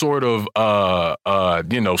just sort of,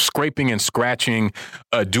 scraping and scratching,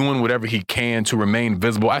 doing whatever he can to remain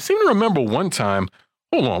visible. I seem to remember one time,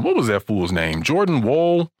 hold on, what was that fool's name? Jordan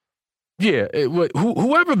Wall? Yeah,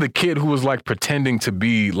 whoever the kid who was pretending to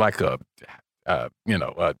be like a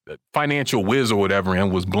financial whiz or whatever,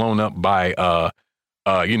 and was blown up by,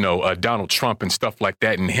 Donald Trump and stuff like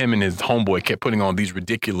that. And him and his homeboy kept putting on these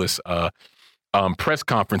ridiculous press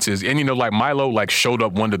conferences. And, like Milo showed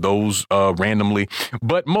up one of those randomly.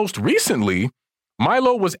 But most recently,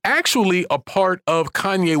 Milo was actually a part of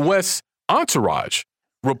Kanye West's entourage,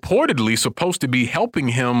 reportedly supposed to be helping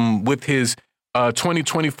him with his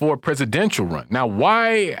 2024 presidential run. Now,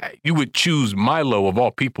 why you would choose Milo of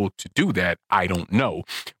all people to do that, I don't know.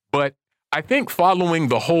 But I think following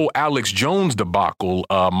the whole Alex Jones debacle,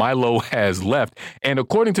 Milo has left. And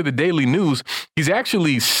according to the Daily News, he's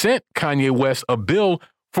actually sent Kanye West a bill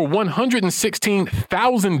for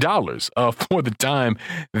 $116,000 for the time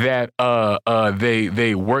that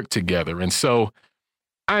they worked together. And so,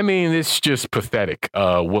 I mean, it's just pathetic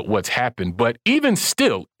what's happened. But even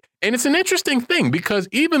still, and it's an interesting thing because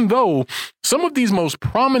even though some of these most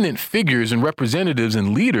prominent figures and representatives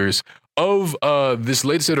and leaders of this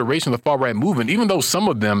latest iteration of the far-right movement, even though some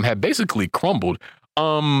of them have basically crumbled,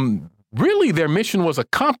 really their mission was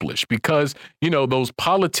accomplished because, those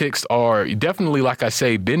politics are definitely, like I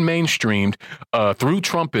say, been mainstreamed through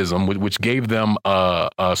Trumpism, which gave them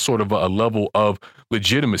sort of a level of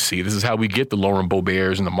legitimacy. This is how we get the Lauren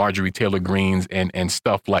Boeberts and the Marjorie Taylor Greens and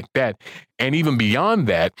stuff like that. And even beyond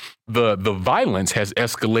that, the violence has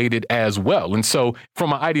escalated as well. And so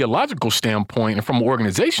from an ideological standpoint and from an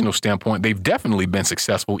organizational standpoint, they've definitely been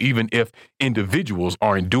successful, even if individuals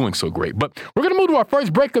aren't doing so great. But we're going to move to our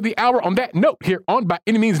first break of the hour on that note here on By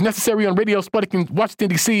Any Means Necessary on Radio Sputnik in Washington,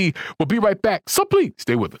 D.C. We'll be right back. So please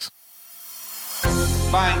stay with us.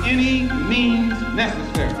 By any means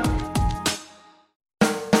necessary.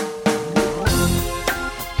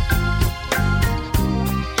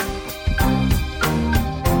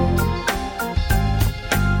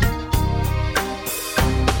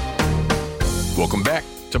 Welcome back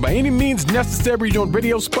to By Any Means Necessary on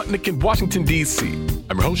Radio Sputnik in Washington, D.C.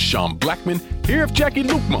 I'm your host, Sean Blackman, here with Jackie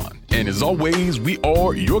Lukman. And as always, we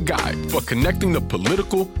are your guide for connecting the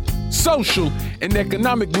political, social, and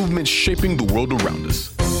economic movements shaping the world around us.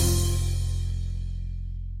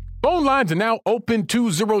 Phone lines are now open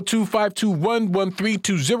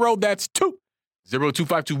 202-521-1320. That's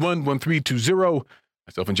 202-521-1320.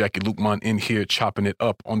 Myself and Jackie Lukman in here chopping it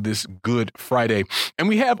up on this Good Friday. And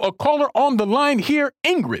we have a caller on the line here.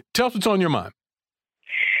 Ingrid, tell us what's on your mind.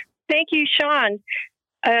 Thank you, Sean.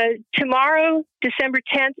 Tomorrow, December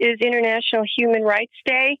 10th, is International Human Rights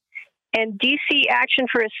Day, and DC Action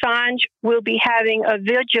for Assange will be having a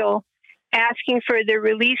vigil asking for the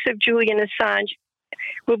release of Julian Assange.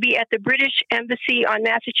 We'll be at the British Embassy on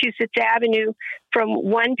Massachusetts Avenue from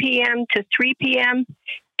 1 p.m. to 3 p.m.,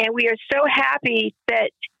 and we are so happy that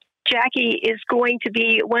Jackie is going to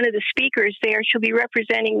be one of the speakers there. She'll be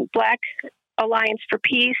representing Black Alliance for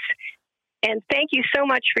Peace. And thank you so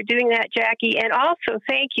much for doing that, Jackie. And also,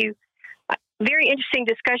 thank you. Very interesting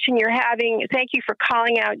discussion you're having. Thank you for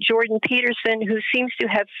calling out Jordan Peterson, who seems to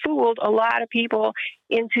have fooled a lot of people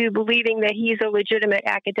into believing that he's a legitimate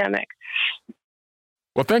academic.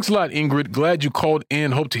 Well, thanks a lot, Ingrid. Glad you called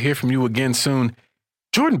in. Hope to hear from you again soon.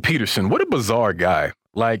 Jordan Peterson, what a bizarre guy.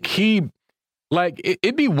 It'd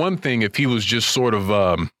be one thing if he was just sort of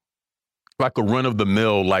like a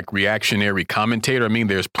run-of-the-mill, reactionary commentator. I mean,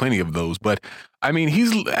 there's plenty of those. But, I mean,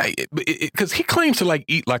 he's because he claims to,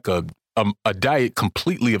 eat a diet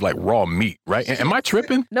completely of raw meat, right? Am I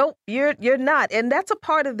tripping? Nope, you're not. And that's a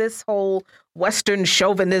part of this whole Western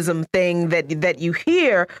chauvinism thing that you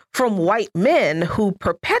hear from white men who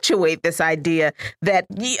perpetuate this idea that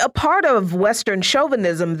a part of Western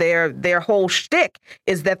chauvinism, their whole shtick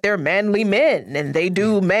is that they're manly men and they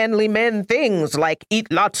do manly men things like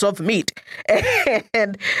eat lots of meat.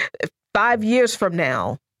 And 5 years from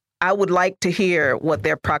now, I would like to hear what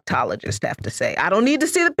their proctologists have to say. I don't need to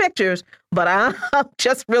see the pictures, but I'm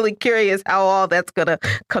just really curious how all that's going to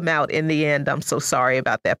come out in the end. I'm so sorry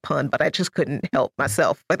about that pun, but I just couldn't help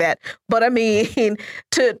myself with that. But I mean,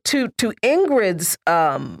 to Ingrid's,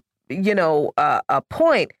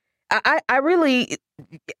 point,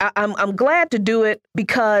 I'm glad to do it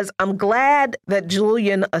because I'm glad that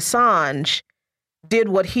Julian Assange did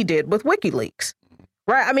what he did with WikiLeaks.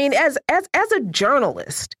 Right. I mean, as a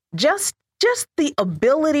journalist, just the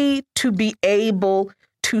ability to be able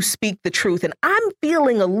to speak the truth. And I'm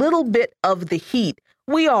feeling a little bit of the heat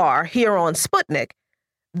we are here on Sputnik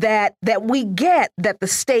that we get that the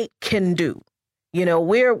state can do.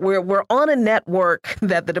 We're on a network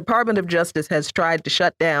that the Department of Justice has tried to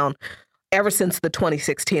shut down ever since the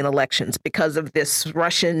 2016 elections because of this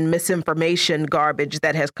Russian misinformation garbage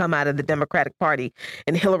that has come out of the Democratic Party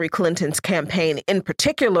and Hillary Clinton's campaign in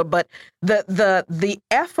particular. But the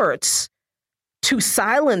efforts to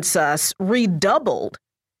silence us redoubled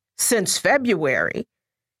since February.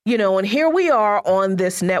 You know, and here we are on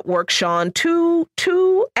this network, Sean, two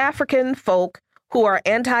African folk who are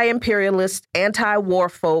anti-imperialist, anti-war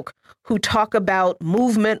folk who talk about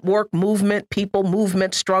movement, work movement, people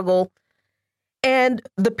movement, struggle. And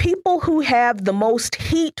the people who have the most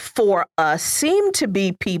heat for us seem to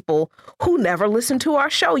be people who never listen to our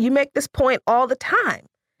show. You make this point all the time.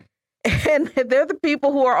 And they're the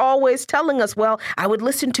people who are always telling us, well, I would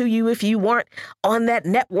listen to you if you weren't on that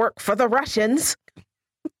network for the Russians.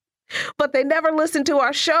 But they never listen to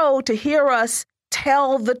our show to hear us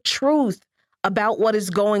tell the truth about what is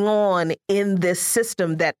going on in this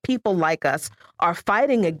system that people like us are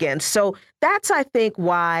fighting against. So that's, I think,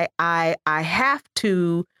 why I have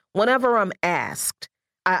to, whenever I'm asked,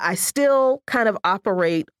 I still kind of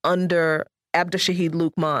operate under Abdulshahid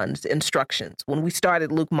Luqman's instructions when we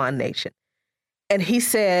started Luqman Nation. And he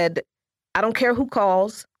said, I don't care who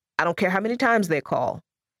calls. I don't care how many times they call.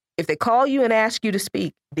 If they call you and ask you to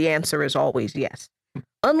speak, the answer is always yes.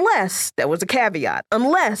 Unless, there was a caveat,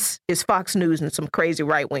 unless it's Fox News and some crazy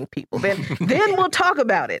right-wing people, then we'll talk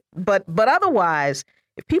about it. But otherwise,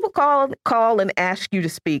 if people call and ask you to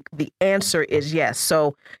speak, the answer is yes.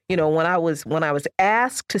 So, you know, when I was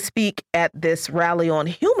asked to speak at this rally on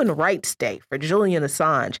Human Rights Day for Julian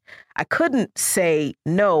Assange, I couldn't say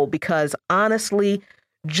no because honestly,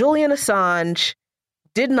 Julian Assange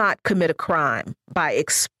did not commit a crime by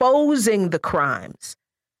exposing the crimes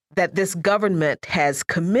that this government has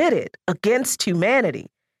committed against humanity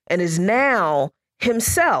and is now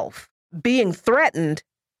himself being threatened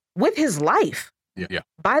with his life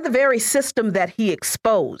by the very system that he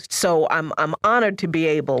exposed. So I'm honored to be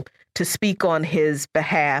able to speak on his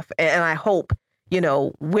behalf. And I hope, you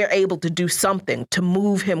know, we're able to do something to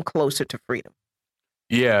move him closer to freedom.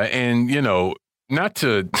 Yeah. And, you know, not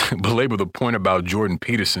to belabor the point about Jordan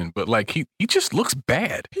Peterson, but like he just looks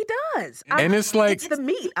bad. He does. And it's like, it's the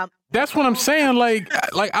meat. That's what I'm saying. Like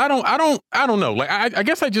I don't know. Like, I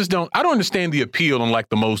guess I don't understand the appeal on like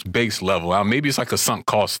the most base level. Maybe it's like a sunk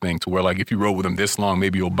cost thing to where like, if you roll with him this long,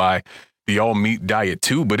 maybe you'll buy the all meat diet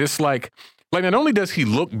too. But it's like not only does he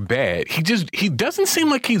look bad, he doesn't seem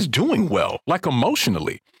like he's doing well, like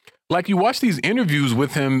emotionally. Like you watch these interviews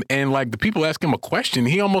with him and like the people ask him a question,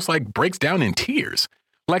 he almost like breaks down in tears.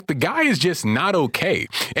 Like the guy is just not okay.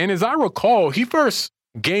 And as I recall, he first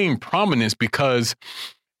gained prominence because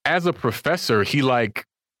as a professor, he like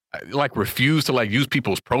refused to like use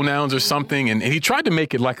people's pronouns or something. And he tried to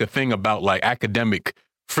make it like a thing about like academic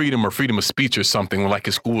freedom or freedom of speech or something when like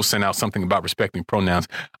his school sent out something about respecting pronouns.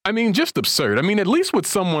 I mean, just absurd. I mean, at least with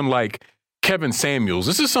someone like Kevin Samuels,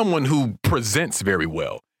 this is someone who presents very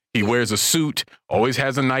well. He wears a suit, always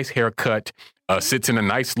has a nice haircut, sits in a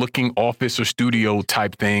nice looking office or studio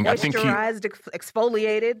type thing. I think moisturized,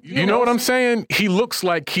 exfoliated. You know what I'm saying? He looks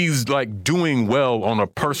like he's like doing well on a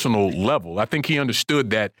personal level. I think he understood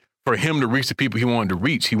that for him to reach the people he wanted to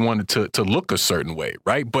reach, he wanted to look a certain way,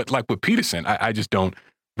 right? But like with Peterson, I just don't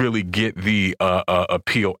really get the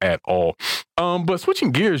appeal at all. But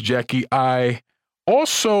switching gears, Jackie, I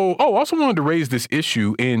also wanted to raise this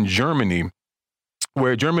issue in Germany,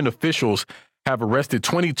 where German officials have arrested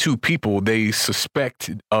 22 people they suspect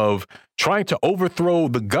of trying to overthrow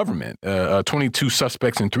the government. 22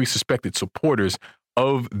 suspects and 3 suspected supporters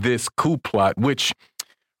of this coup plot, which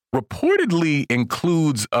reportedly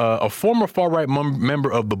includes a former far-right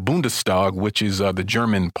member of the Bundestag, which is the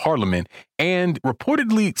German parliament, and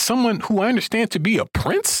reportedly someone who I understand to be a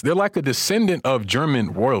prince. They're like a descendant of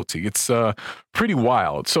German royalty. It's pretty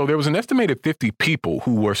wild. So there was an estimated 50 people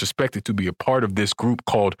who were suspected to be a part of this group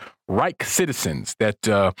called Reich Citizens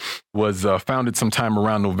that was founded sometime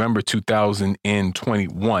around November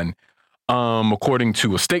 2021. According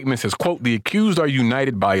to a statement, says, quote, the accused are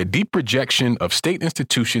united by a deep rejection of state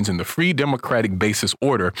institutions and the free democratic basis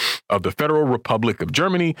order of the Federal Republic of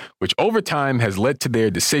Germany, which over time has led to their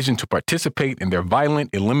decision to participate in their violent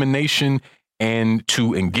elimination and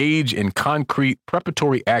to engage in concrete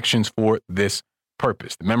preparatory actions for this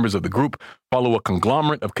purpose. The members of the group follow a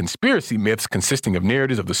conglomerate of conspiracy myths consisting of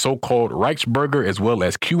narratives of the so-called Reichsbürger as well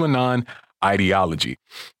as QAnon ideology.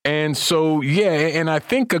 And so, yeah, and I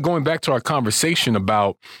think going back to our conversation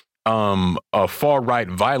about far-right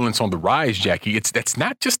violence on the rise, Jackie, that's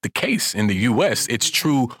not just the case in the U.S. It's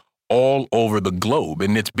true all over the globe,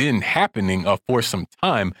 and it's been happening for some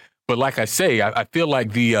time. But like I say, I feel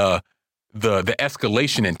like the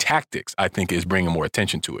escalation in tactics, I think, is bringing more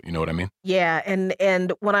attention to it. You know what I mean? Yeah,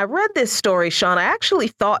 and when I read this story, Sean, I actually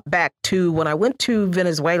thought back to when I went to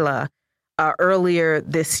Venezuela earlier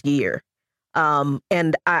this year.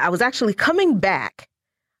 And I was actually coming back,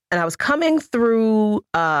 and I was coming through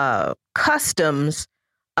customs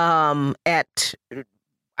at,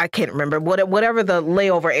 I can't remember, whatever the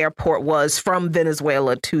layover airport was from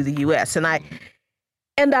Venezuela to the U.S. And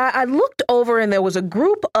I looked over, and there was a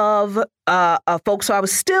group of folks. So I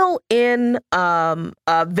was still in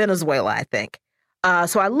Venezuela, I think.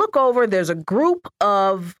 So I look over, there's a group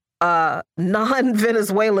of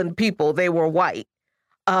non-Venezuelan people. They were white.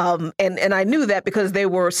 And I knew that because they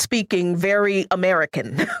were speaking very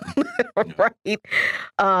American, right?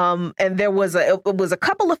 And it was a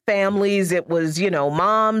couple of families. It was,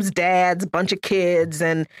 moms, dads, bunch of kids,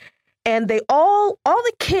 and they all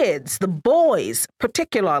the kids, the boys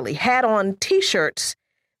particularly, had on T-shirts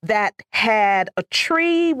that had a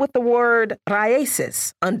tree with the word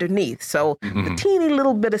raíces underneath. So the teeny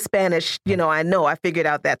little bit of Spanish, I figured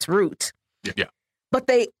out that's roots. Yeah. But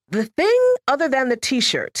the thing other than the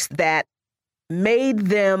T-shirts that made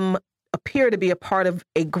them appear to be a part of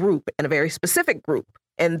a group, and a very specific group,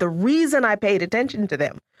 and the reason I paid attention to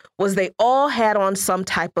them was they all had on some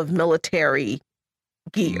type of military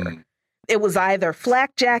gear. It was either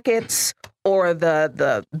flak jackets or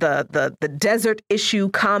the desert issue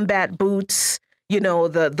combat boots,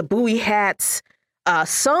 the buoy hats.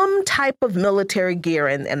 Some type of military gear,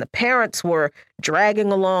 and the parents were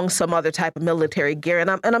dragging along some other type of military gear. And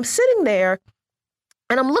I'm sitting there,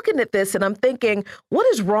 and I'm looking at this, and I'm thinking, what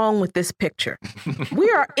is wrong with this picture? We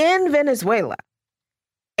are in Venezuela,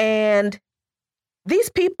 and these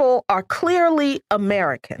people are clearly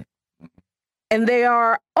American, and they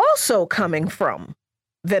are also coming from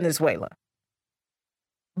Venezuela.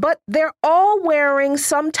 But they're all wearing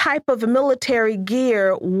some type of military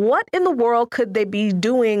gear. What in the world could they be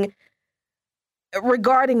doing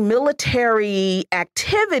regarding military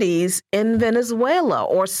activities in Venezuela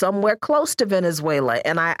or somewhere close to Venezuela?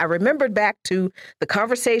 And I remembered back to the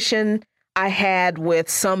conversation I had with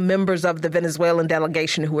some members of the Venezuelan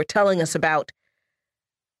delegation who were telling us about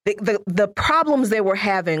the problems they were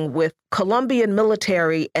having with Colombian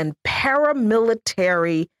military and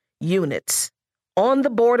paramilitary units on the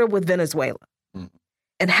border with Venezuela,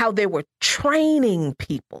 and how they were training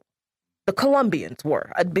people. The Colombians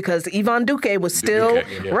were, because Ivan Duque was still,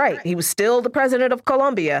 right, he was still the president of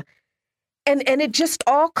Colombia. And it just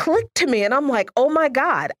all clicked to me. And I'm like, oh my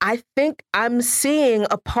God, I think I'm seeing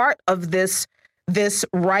a part of this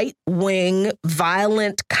right-wing,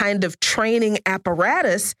 violent kind of training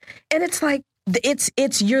apparatus. And it's like,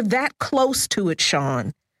 it's you're that close to it,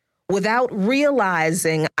 Sean, without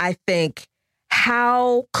realizing, I think,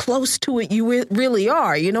 how close to it you really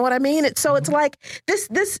are. You know what I mean? It's like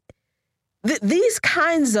these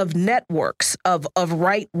kinds of networks of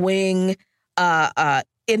right-wing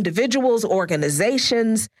individuals,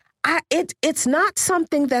 organizations. It's not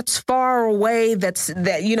something that's far away.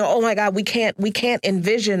 Oh my God, we can't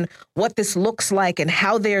envision what this looks like and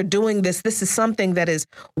how they're doing this. This is something that is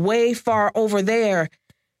way far over there.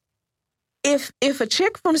 If a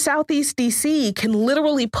chick from Southeast DC can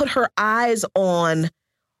literally put her eyes on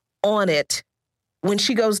it when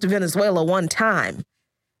she goes to Venezuela one time,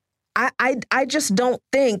 I just don't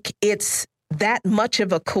think it's that much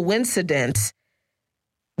of a coincidence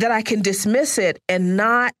that I can dismiss it and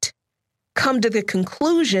not come to the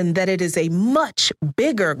conclusion that it is a much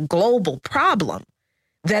bigger global problem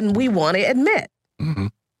than we want to admit. Mm-hmm.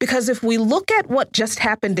 Because if we look at what just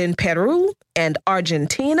happened in Peru and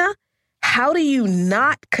Argentina, how do you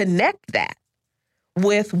not connect that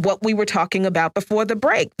with what we were talking about before the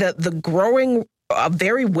break? The growing,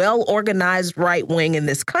 very well-organized right wing in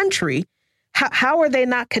this country, how are they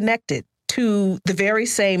not connected to the very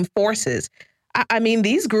same forces? I mean,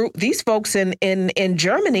 these folks in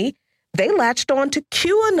Germany, they latched on to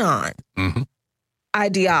QAnon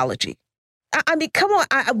ideology. I mean, come on.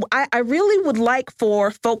 I really would like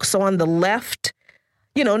for folks on the left,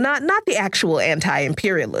 not the actual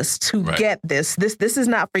anti-imperialists who get this. This is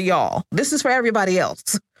not for y'all. This is for everybody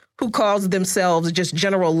else who calls themselves just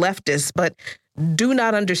general leftists, but do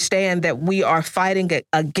not understand that we are fighting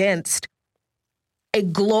against a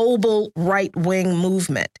global right-wing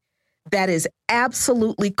movement that is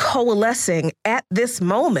absolutely coalescing at this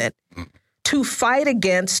moment to fight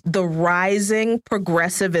against the rising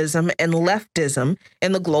progressivism and leftism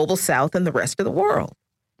in the global South and the rest of the world.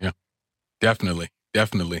 Yeah, definitely.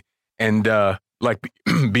 And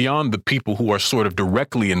beyond the people who are sort of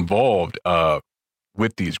directly involved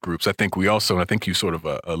with these groups, I think you sort of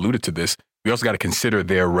alluded to this, we also got to consider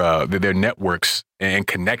their networks and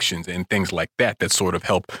connections and things like that sort of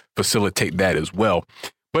help facilitate that as well.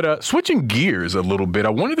 But switching gears a little bit, I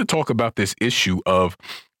wanted to talk about this issue of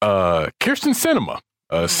Kyrsten Sinema,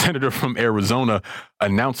 a senator from Arizona,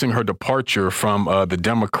 announcing her departure from the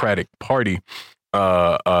Democratic Party,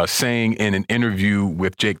 saying in an interview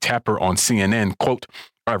with Jake Tapper on CNN, quote,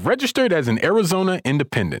 I've registered as an Arizona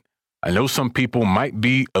independent. I know some people might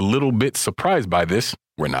be a little bit surprised by this.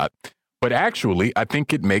 We're not. But actually, I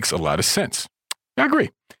think it makes a lot of sense. I agree.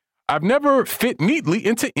 I've never fit neatly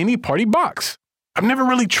into any party box. I've never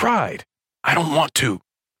really tried. I don't want to.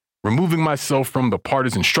 Removing myself from the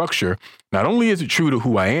partisan structure, not only is it true to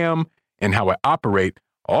who I am and how I operate,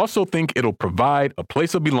 I also think it'll provide a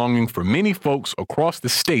place of belonging for many folks across the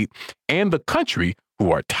state and the country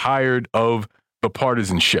who are tired of the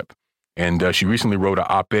partisanship. And she recently wrote an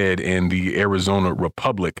op-ed in the Arizona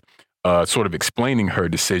Republic, sort of explaining her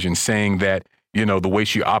decision, saying that, you know, the way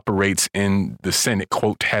she operates in the Senate,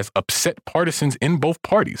 quote, has upset partisans in both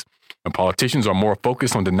parties. And politicians are more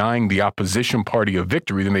focused on denying the opposition party a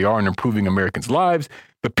victory than they are on improving Americans' lives.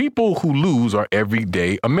 The people who lose are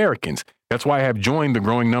everyday Americans. That's why I have joined the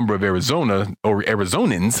growing number of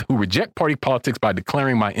Arizonans who reject party politics by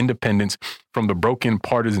declaring my independence from the broken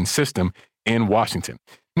partisan system in Washington.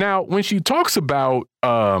 Now, when she talks about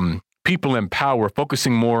people in power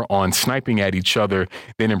focusing more on sniping at each other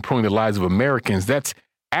than improving the lives of Americans, that's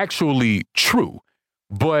actually true.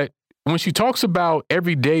 But when she talks about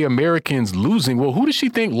everyday Americans losing, well, who does she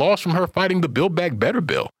think lost from her fighting the Build Back Better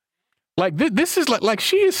bill? Like, this is like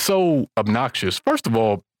she is so obnoxious. First of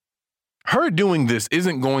all, her doing this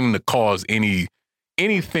isn't going to cause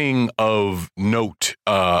anything of note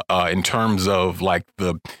in terms of like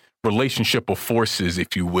the relationship of forces,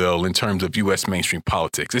 if you will, in terms of U.S. mainstream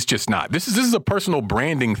politics. It's just not. This is a personal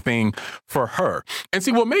branding thing for her. And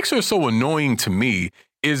see, what makes her so annoying to me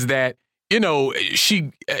is that, you know,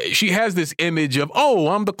 she has this image of, oh,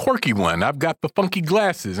 I'm the quirky one. I've got the funky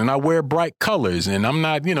glasses and I wear bright colors and I'm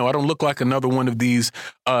not, you know, I don't look like another one of these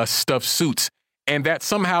stuffed suits. And that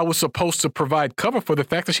somehow was supposed to provide cover for the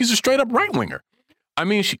fact that she's a straight up right winger. I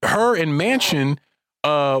mean, her and Manchin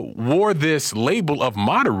wore this label of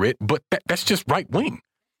moderate, but that's just right wing.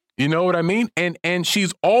 You know what I mean? And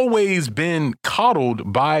she's always been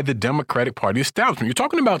coddled by the Democratic Party establishment. You're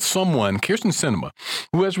talking about someone, Kyrsten Sinema,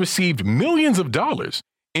 who has received millions of dollars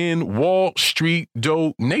in Wall Street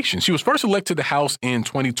donations. She was first elected to the House in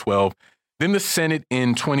 2012, then the Senate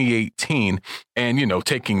in 2018, and, you know,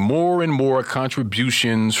 taking more and more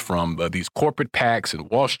contributions from these corporate PACs and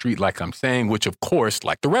Wall Street, like I'm saying, which, of course,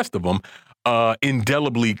 like the rest of them,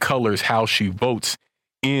 indelibly colors how she votes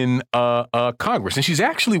in Congress. And she's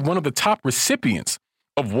actually one of the top recipients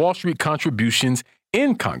of Wall Street contributions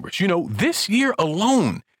in Congress. You know, this year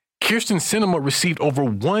alone, Kyrsten Sinema received over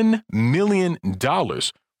 $1 million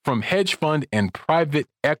from hedge fund and private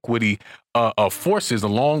equity forces,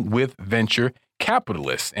 along with venture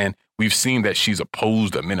capitalists. And we've seen that she's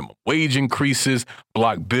opposed minimum wage increases,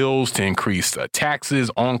 blocked bills to increase taxes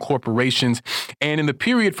on corporations. And in the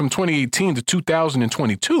period from 2018 to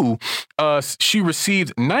 2022, she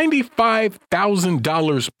received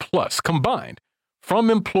 $95,000 plus combined from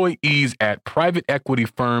employees at private equity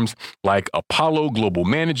firms like Apollo Global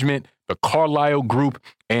Management, the Carlyle Group,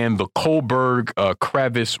 and the Kohlberg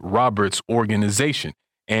Kravis Roberts organization.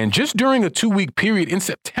 And just during a 2-week period in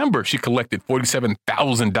September, she collected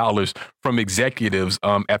 $47,000 from executives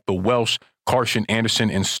at the Welsh, Carson, Anderson,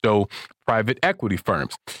 and Stowe private equity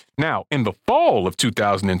firms. Now, in the fall of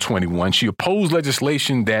 2021, she opposed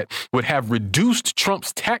legislation that would have reduced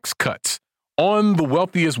Trump's tax cuts on the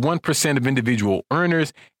wealthiest 1% of individual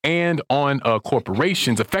earners and on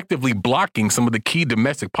corporations, effectively blocking some of the key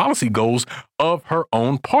domestic policy goals of her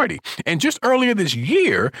own party. And just earlier this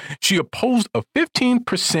year, she opposed a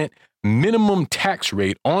 15% minimum tax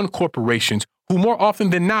rate on corporations who more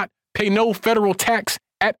often than not pay no federal tax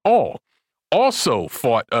at all. Also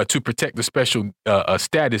fought to protect the special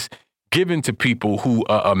status given to people who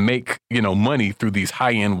make, you know, money through these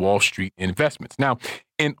high-end Wall Street investments. Now,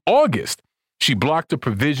 in August, she blocked a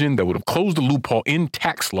provision that would have closed the loophole in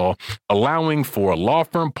tax law, allowing for law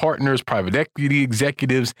firm partners, private equity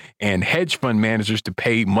executives, and hedge fund managers to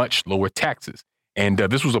pay much lower taxes. And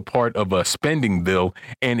this was a part of a spending bill.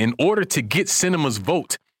 And in order to get Sinema's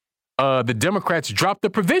vote, the Democrats dropped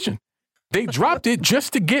the provision. They dropped it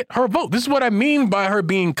just to get her vote. This is what I mean by her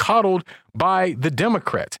being coddled by the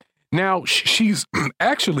Democrats. Now, she's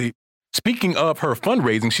actually, speaking of her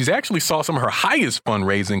fundraising, she's actually saw some of her highest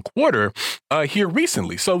fundraising quarter here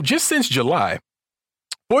recently. So just since July,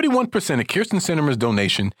 41% of Kyrsten Sinema's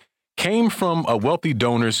donation came from wealthy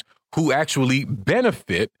donors who actually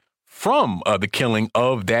benefit from the killing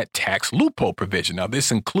of that tax loophole provision. Now, this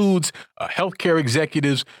includes healthcare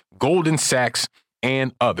executives, Goldman Sachs,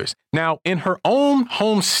 and others. Now, in her own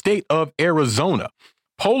home state of Arizona,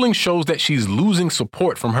 polling shows that she's losing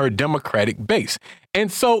support from her Democratic base.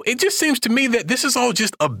 And so it just seems to me that this is all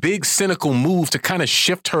just a big cynical move to kind of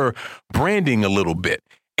shift her branding a little bit.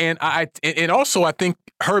 And also I think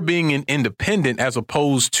her being an independent as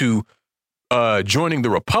opposed to joining the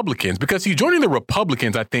Republicans, because joining the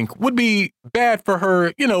Republicans, I think, would be bad for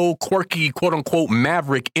her, quirky, quote unquote,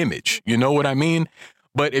 maverick image. You know what I mean?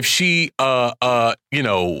 But if she, remains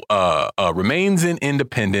an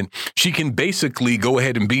independent, she can basically go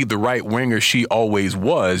ahead and be the right winger she always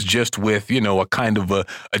was, just with, a kind of a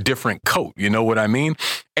different coat. You know what I mean?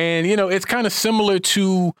 And, it's kind of similar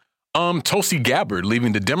to Tulsi Gabbard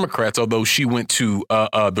leaving the Democrats, although she went to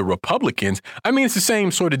the Republicans. I mean, it's the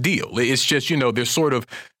same sort of deal. It's just, they're sort of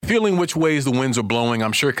feeling which ways the winds are blowing,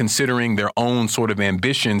 I'm sure considering their own sort of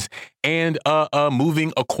ambitions and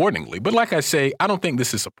moving accordingly. But like I say, I don't think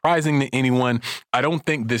this is surprising to anyone. I don't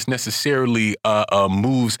think this necessarily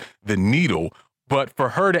moves the needle. But for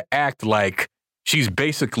her to act like she's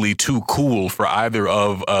basically too cool for either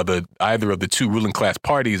of the two ruling class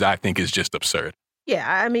parties, I think is just absurd.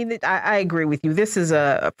 Yeah, I mean, I agree with you. This is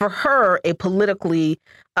for her, a politically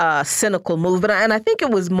cynical move. And I think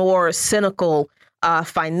it was more cynical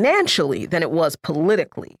financially than it was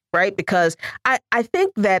politically, right? Because I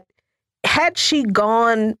think that had she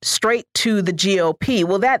gone straight to the GOP,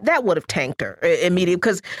 well, that would have tanked her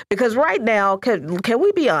immediately. Because right now, can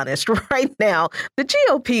we be honest? Right now, the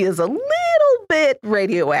GOP is a little bit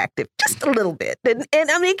radioactive, just a little bit. And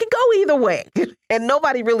I mean, it can go either way. And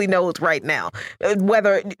nobody really knows right now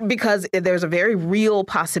because there's a very real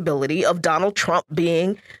possibility of Donald Trump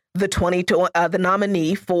being the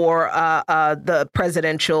nominee for the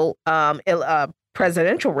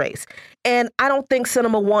presidential race. And I don't think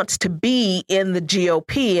Sinema wants to be in the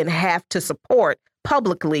GOP and have to support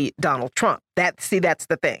publicly Donald Trump. That's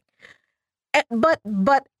the thing.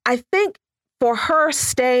 But I think for her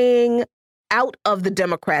staying out of the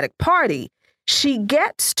Democratic Party, she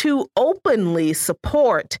gets to openly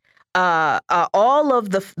support all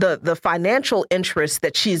of the financial interests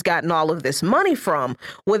that she's gotten all of this money from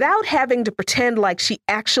without having to pretend like she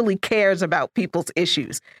actually cares about people's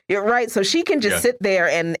issues. You're right. So she can just sit there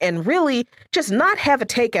and really just not have a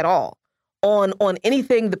take at all on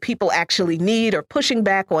anything the people actually need or pushing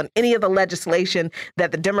back on any of the legislation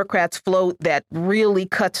that the Democrats float that really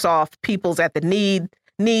cuts off people's at the knees.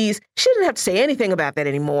 She doesn't have to say anything about that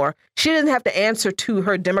anymore. She doesn't have to answer to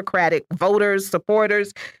her Democratic voters,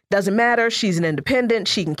 supporters. Doesn't matter. She's an independent.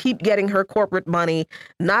 She can keep getting her corporate money,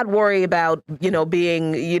 not worry about,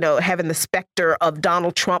 being, having the specter of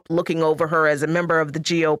Donald Trump looking over her as a member of the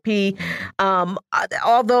GOP.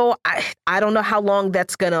 Although I don't know how long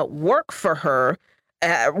that's going to work for her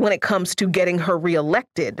when it comes to getting her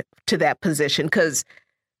reelected to that position, because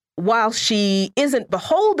while she isn't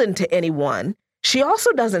beholden to anyone, she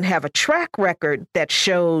also doesn't have a track record that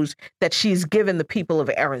shows that she's given the people of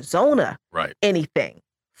Arizona anything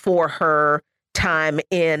for her time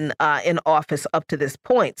in office up to this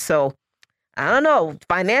point. So I don't know,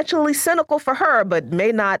 financially cynical for her, but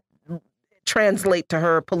may not translate to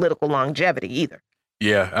her political longevity either.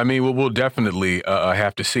 Yeah, I mean, we'll definitely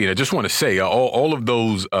have to see. And I just want to say all of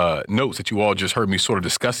those notes that you all just heard me sort of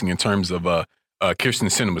discussing in terms of Kyrsten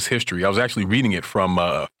Sinema's history. I was actually reading it from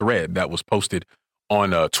a thread that was posted on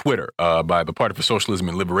Twitter by the Party for Socialism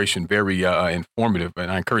and Liberation. Very informative, and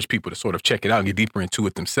I encourage people to sort of check it out and get deeper into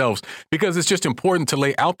it themselves, because it's just important to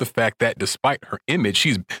lay out the fact that despite her image,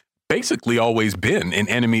 she's basically always been an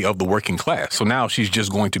enemy of the working class. So now she's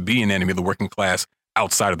just going to be an enemy of the working class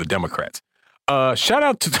outside of the Democrats. Shout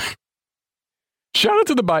out to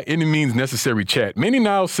the By Any Means Necessary chat. Manny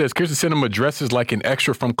Niles says Kyrsten Sinema dresses like an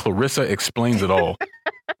extra from Clarissa Explains It All.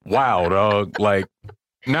 Wow, dog. Like,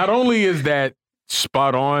 not only is that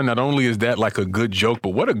spot on, not only is that like a good joke, but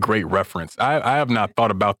what a great reference. I have not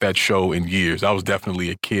thought about that show in years. I was definitely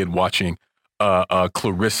a kid watching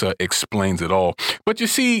Clarissa Explains It All. But you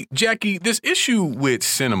see, Jackie, this issue with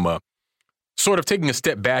Sinema, sort of taking a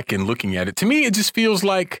step back and looking at it, to me, it just feels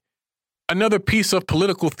like another piece of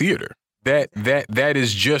political theater that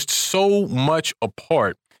is just so much a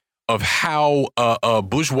part of how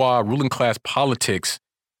bourgeois ruling class politics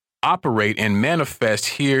operate and manifest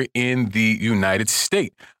here in the United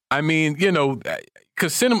States. I mean,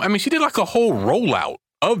 because Sinema, I mean, she did like a whole rollout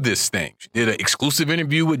of this thing. She did an exclusive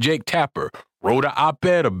interview with Jake Tapper, wrote an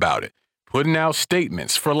op-ed about it, putting out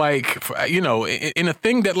statements for in a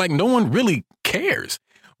thing that like no one really cares.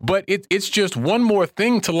 But it's just one more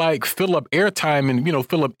thing to like fill up airtime and,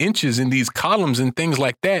 fill up inches in these columns and things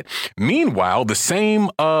like that. Meanwhile, the same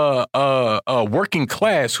working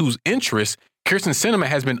class whose interests Kyrsten Sinema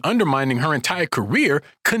has been undermining her entire career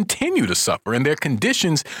continue to suffer, and their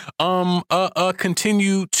conditions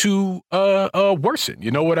continue to worsen.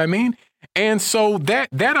 You know what I mean? And so that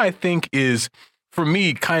I think is, for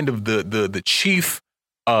me, kind of the chief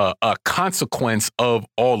a consequence of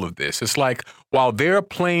all of this. It's like while they're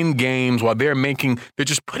playing games, while they're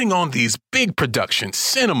just putting on these big productions,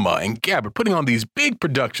 Cinema and Gabbard putting on these big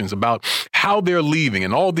productions about how they're leaving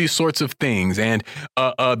and all these sorts of things, and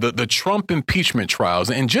the Trump impeachment trials,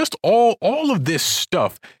 and just all of this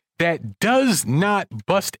stuff that does not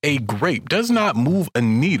bust a grape, does not move a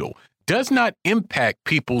needle, does not impact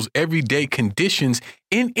people's everyday conditions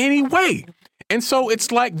in any way. And so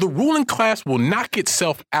it's like the ruling class will knock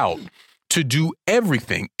itself out to do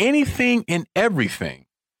everything, anything and everything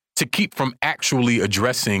to keep from actually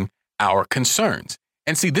addressing our concerns.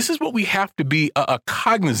 And see, this is what we have to be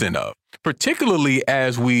cognizant of, particularly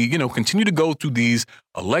as we, continue to go through these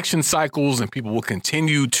election cycles, and people will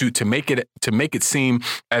continue to make it seem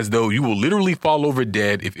as though you will literally fall over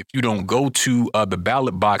dead if you don't go to the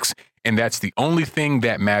ballot box. And that's the only thing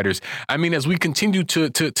that matters. I mean, as we continue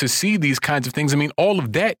to see these kinds of things, I mean, all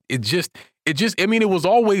of that, it was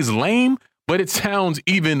always lame, but it sounds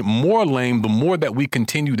even more lame the more that we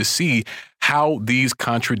continue to see how these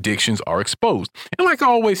contradictions are exposed. And like I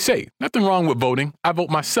always say, nothing wrong with voting. I vote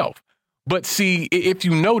myself. But see, if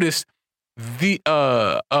you notice, the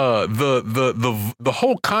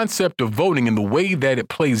whole concept of voting and the way that it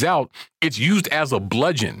plays out, it's used as a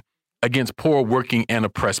bludgeon against poor, working, and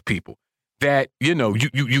oppressed people. That,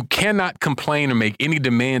 you cannot complain or make any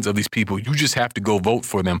demands of these people. You just have to go vote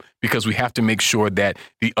for them, because we have to make sure that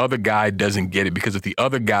the other guy doesn't get it. Because if the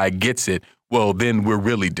other guy gets it, well, then we're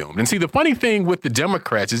really doomed. And see, the funny thing with the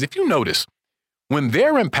Democrats is, if you notice, when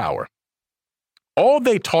they're in power, all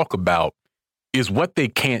they talk about is what they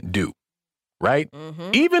can't do, right? Mm-hmm.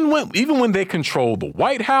 Even when they control the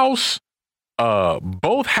White House,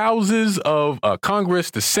 both houses of Congress,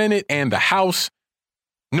 the Senate and the House,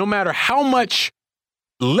 no matter how much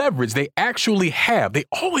leverage they actually have, they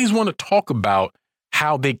always want to talk about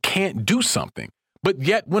how they can't do something. But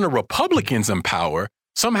yet when a Republican's in power,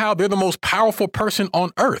 somehow they're the most powerful person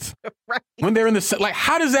on earth. Right. When they're in the, like,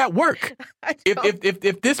 how does that work?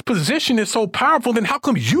 If this position is so powerful, then how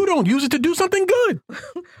come you don't use it to do something good?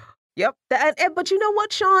 Yep. But you know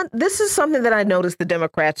what, Sean? This is something that I noticed the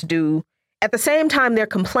Democrats do. At the same time, they're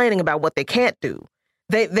complaining about what they can't do.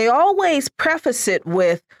 They always preface it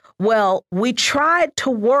with, well, we tried to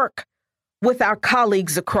work with our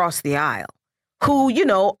colleagues across the aisle who,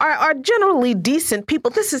 are generally decent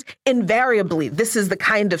people. This is the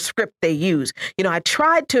kind of script they use.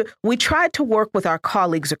 We tried to work with our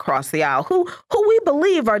colleagues across the aisle who we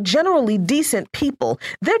believe are generally decent people.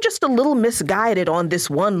 They're just a little misguided on this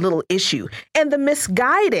one little issue. And the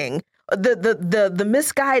misguiding, the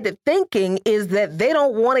misguided thinking is that they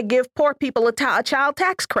don't want to give poor people a child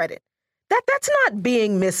tax credit. That's not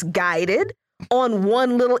being misguided on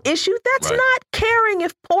one little issue. That's right. Not caring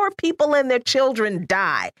if poor people and their children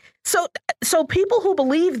die. So people who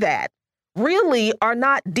believe that really are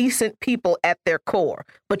not decent people at their core.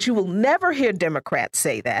 But you will never hear Democrats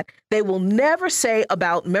say that. They will never say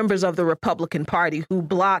about members of the Republican Party who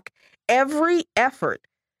block every effort,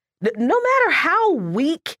 no matter how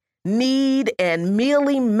weak, need, and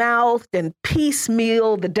mealy-mouthed and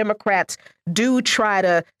piecemeal the Democrats do try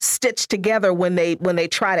to stitch together when they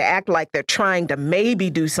try to act like they're trying to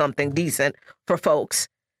maybe do something decent for folks.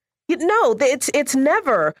 It's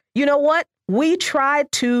never, you know what? We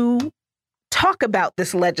tried to talk about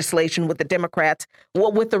this legislation with the Democrats,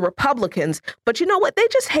 with the Republicans, but you know what? They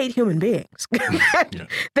just hate human beings. Yeah.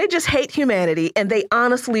 They just hate humanity, and they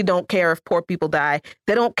honestly don't care if poor people die.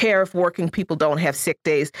 They don't care if working people don't have sick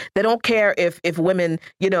days. They don't care if women,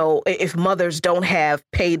 if mothers don't have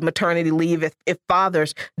paid maternity leave, if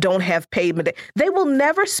fathers don't have paid maternity. They will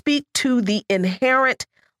never speak to the inherent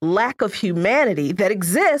lack of humanity that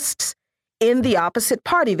exists in the opposite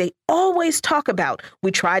party. They always talk about, we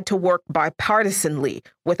tried to work bipartisanly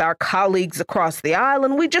with our colleagues across the aisle,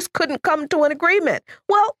 and we just couldn't come to an agreement.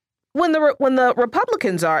 Well, when the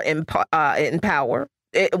Republicans are in power,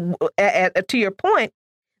 to your point,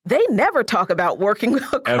 they never talk about working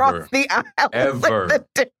across the aisle. Ever.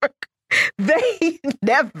 They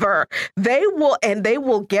never. They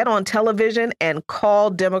will get on television and call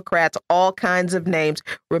Democrats all kinds of names.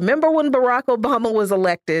 Remember when Barack Obama was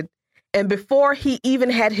elected? And before he even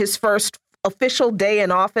had his first official day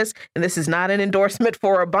in office, and this is not an endorsement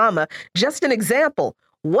for Obama, just an example,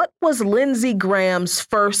 what was Lindsey Graham's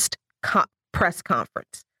first press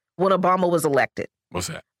conference when Obama was elected? What's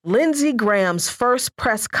that? Lindsey Graham's first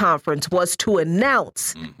press conference was to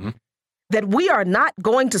announce that we are not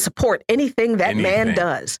going to support anything that man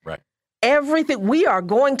does. Right. Everything. We are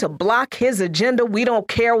going to block his agenda. We don't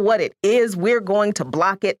care what it is. We're going to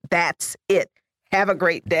block it. That's it. Have a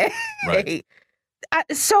great day. Right.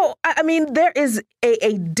 I mean, there is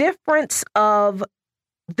a difference of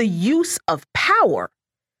the use of power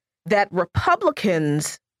that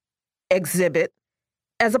Republicans exhibit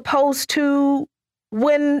as opposed to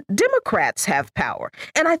when Democrats have power.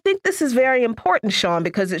 And I think this is very important, Sean,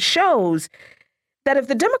 because it shows that if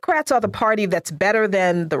the Democrats are the party that's better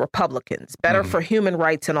than the Republicans, better for human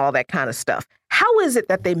rights and all that kind of stuff, how is it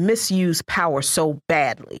that they misuse power so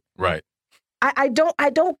badly? Right. I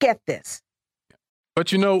don't get this.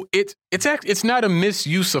 But it's not a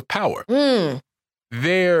misuse of power.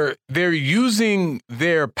 They're using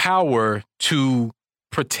their power to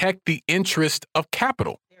protect the interest of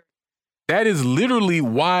capital. That is literally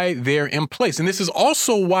why they're in place. And this is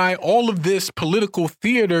also why all of this political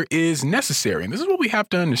theater is necessary. And this is what we have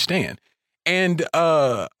to understand. And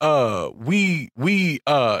we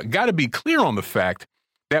got to be clear on the fact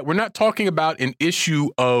that we're not talking about an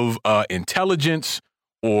issue of intelligence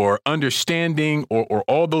or understanding or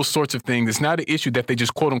all those sorts of things. It's not an issue that they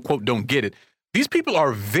just, quote unquote, don't get it. These people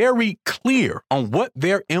are very clear on what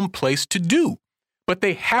they're in place to do. But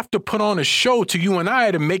they have to put on a show to you and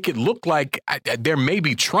I to make it look like they're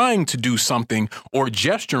maybe trying to do something or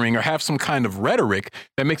gesturing or have some kind of rhetoric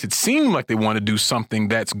that makes it seem like they want to do something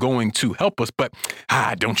that's going to help us. But,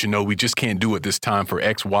 don't you know, we just can't do it this time for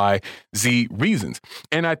X, Y, Z reasons.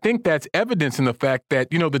 And I think that's evidence in the fact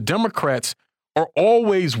that, the Democrats are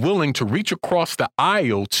always willing to reach across the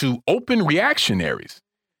aisle to open reactionaries.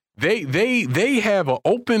 They have an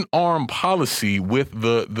open arm policy with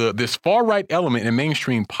this far right element in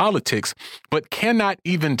mainstream politics, but cannot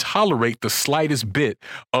even tolerate the slightest bit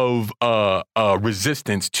of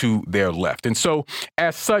resistance to their left. And so,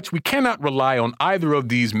 as such, we cannot rely on either of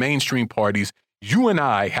these mainstream parties. You and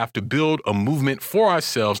I have to build a movement for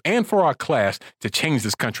ourselves and for our class to change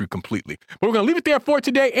this country completely. But we're going to leave it there for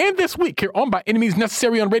today and this week here on By Any Means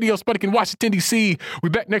Necessary on Radio Sputnik in Washington, D.C. We'll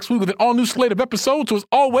be back next week with an all-new slate of episodes. So as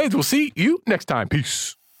always, we'll see you next time.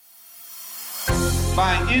 Peace.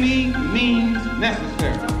 By any means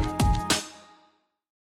necessary.